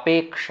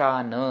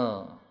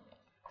 Apekshana.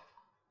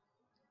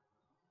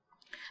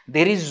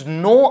 There is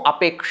no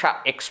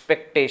apeksha,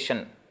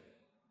 expectation.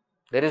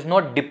 There is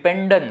no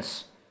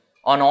dependence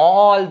on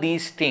all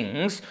these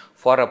things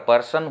for a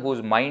person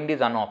whose mind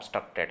is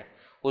unobstructed,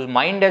 whose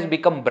mind has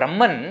become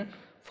Brahman.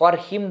 For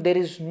him there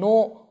is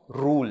no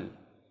rule.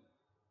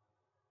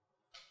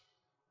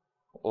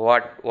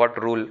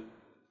 What rule?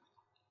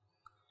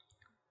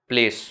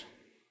 Place.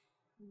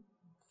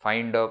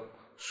 Find a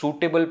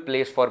suitable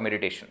place for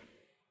meditation.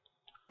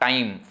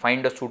 Time.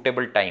 Find a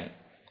suitable time.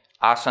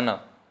 Asana.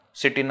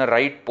 Sit in a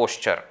right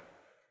posture.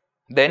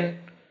 Then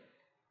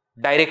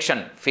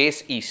direction,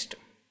 face east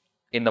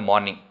in the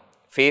morning,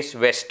 face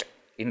west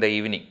in the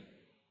evening.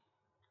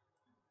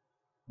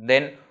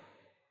 Then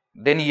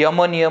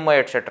yama, niyama,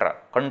 etc.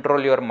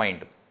 Control your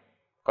mind,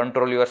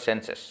 control your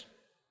senses.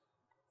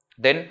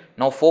 Then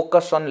now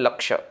focus on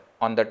laksha,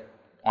 on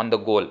the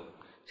goal.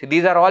 See,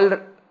 these are all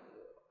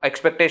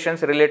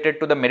expectations related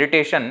to the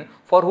meditation.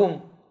 For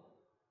whom?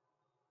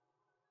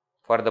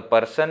 For the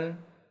person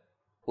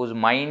whose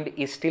mind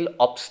is still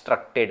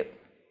obstructed.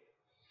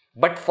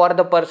 But for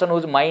the person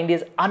whose mind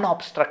is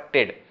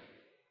unobstructed,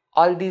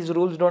 all these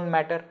rules don't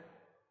matter.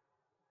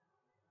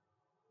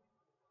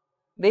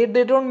 They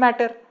don't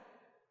matter.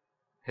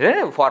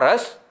 For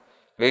us,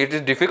 it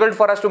is difficult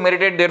for us to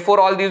meditate,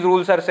 therefore all these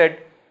rules are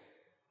said.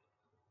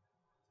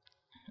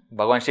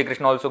 Bhagavan Shri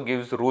Krishna also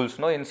gives rules,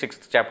 no, in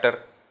 6th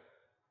chapter.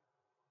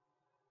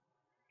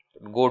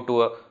 Go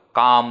to a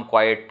calm,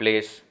 quiet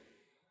place,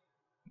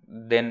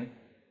 then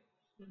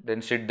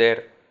sit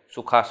there.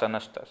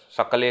 Sukhasanastas,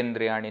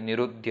 sakalendriyani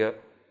nirudhya,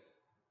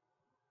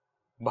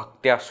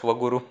 bhaktya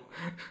swaguru,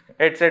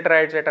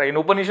 etc., etc. In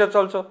Upanishads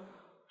also,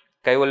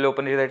 Kaivalya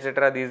Upanishad,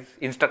 etc., these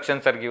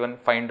instructions are given.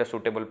 Find a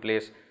suitable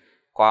place,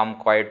 calm,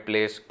 quiet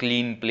place,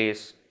 clean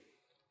place,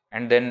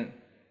 and then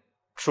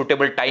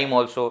suitable time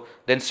also.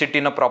 Then sit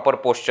in a proper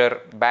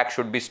posture, back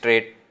should be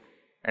straight,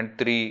 and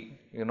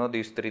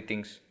these three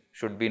things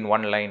should be in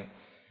one line.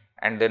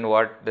 And then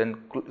what?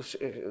 Then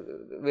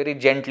very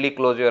gently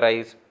close your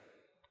eyes.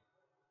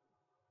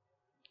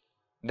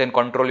 Then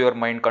control your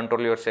mind, control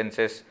your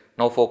senses.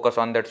 Now focus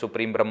on that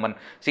Supreme Brahman.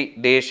 See,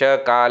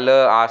 desha,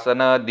 kala,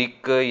 asana,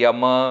 dik,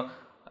 yama,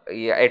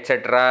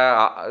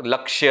 etc.,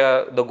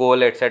 lakshya, the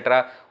goal,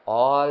 etc.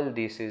 all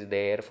this is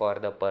there for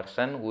the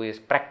person who is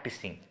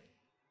practicing.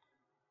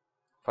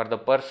 For the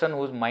person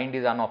whose mind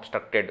is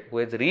unobstructed, who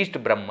has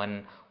reached Brahman,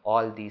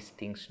 all these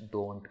things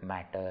don't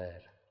matter.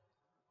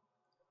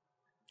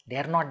 They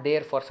are not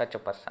there for such a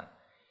person.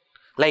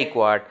 Like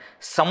what?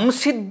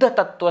 Samsiddha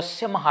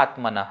tattvasya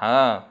mahatmanaha.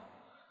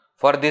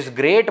 For this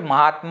great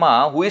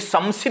Mahatma who is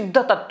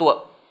samsiddha tattva,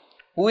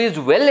 who is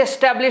well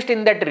established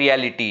in that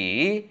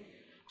reality,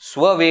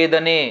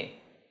 swavedane,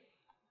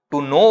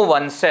 to know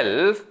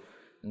oneself,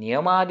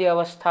 niyamadi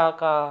avastha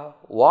ka,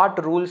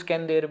 what rules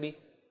can there be?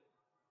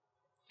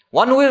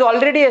 One who is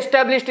already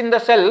established in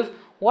the self,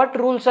 what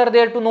rules are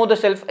there to know the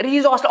self? He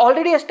is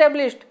already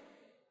established.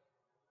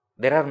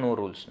 There are no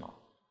rules now.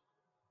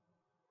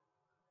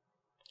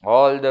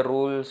 All the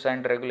rules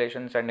and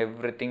regulations and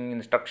everything,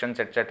 instructions,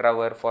 etc.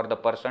 were for the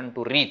person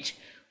to reach.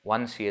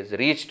 Once he has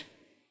reached,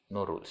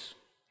 no rules.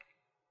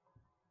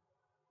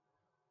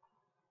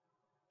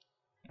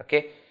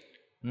 Okay?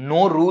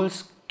 No rules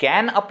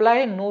can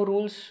apply, no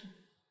rules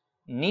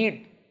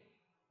need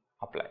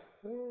apply.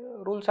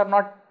 Rules are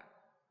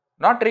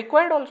not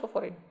required also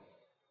for him.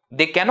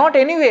 They cannot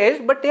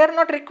anyways, but they are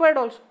not required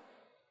also.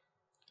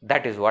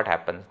 That is what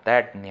happens.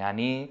 That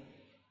jnani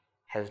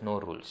has no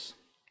rules.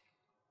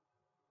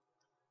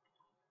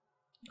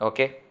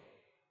 Okay.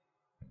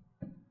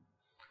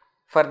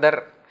 Further,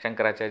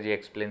 Shankaracharya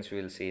explains,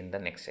 we will see in the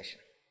next session.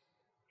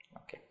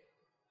 Okay.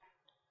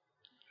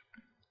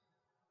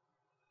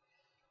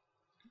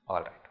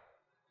 All right.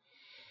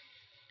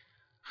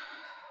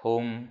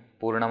 Om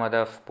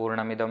Purnamadav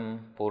Purnamidam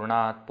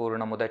Purnat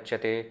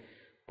Purnamudachyate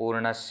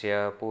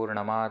Purnasya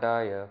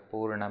Purnamadaya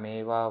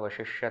Purnameva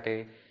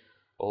Vashishyate.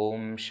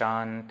 Om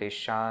Shanti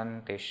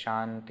Shanti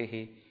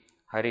Shanti.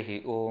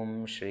 Harihi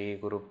Om Shri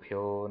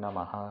Gurubhyo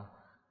Namaha.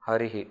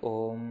 Harihi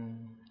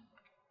Om.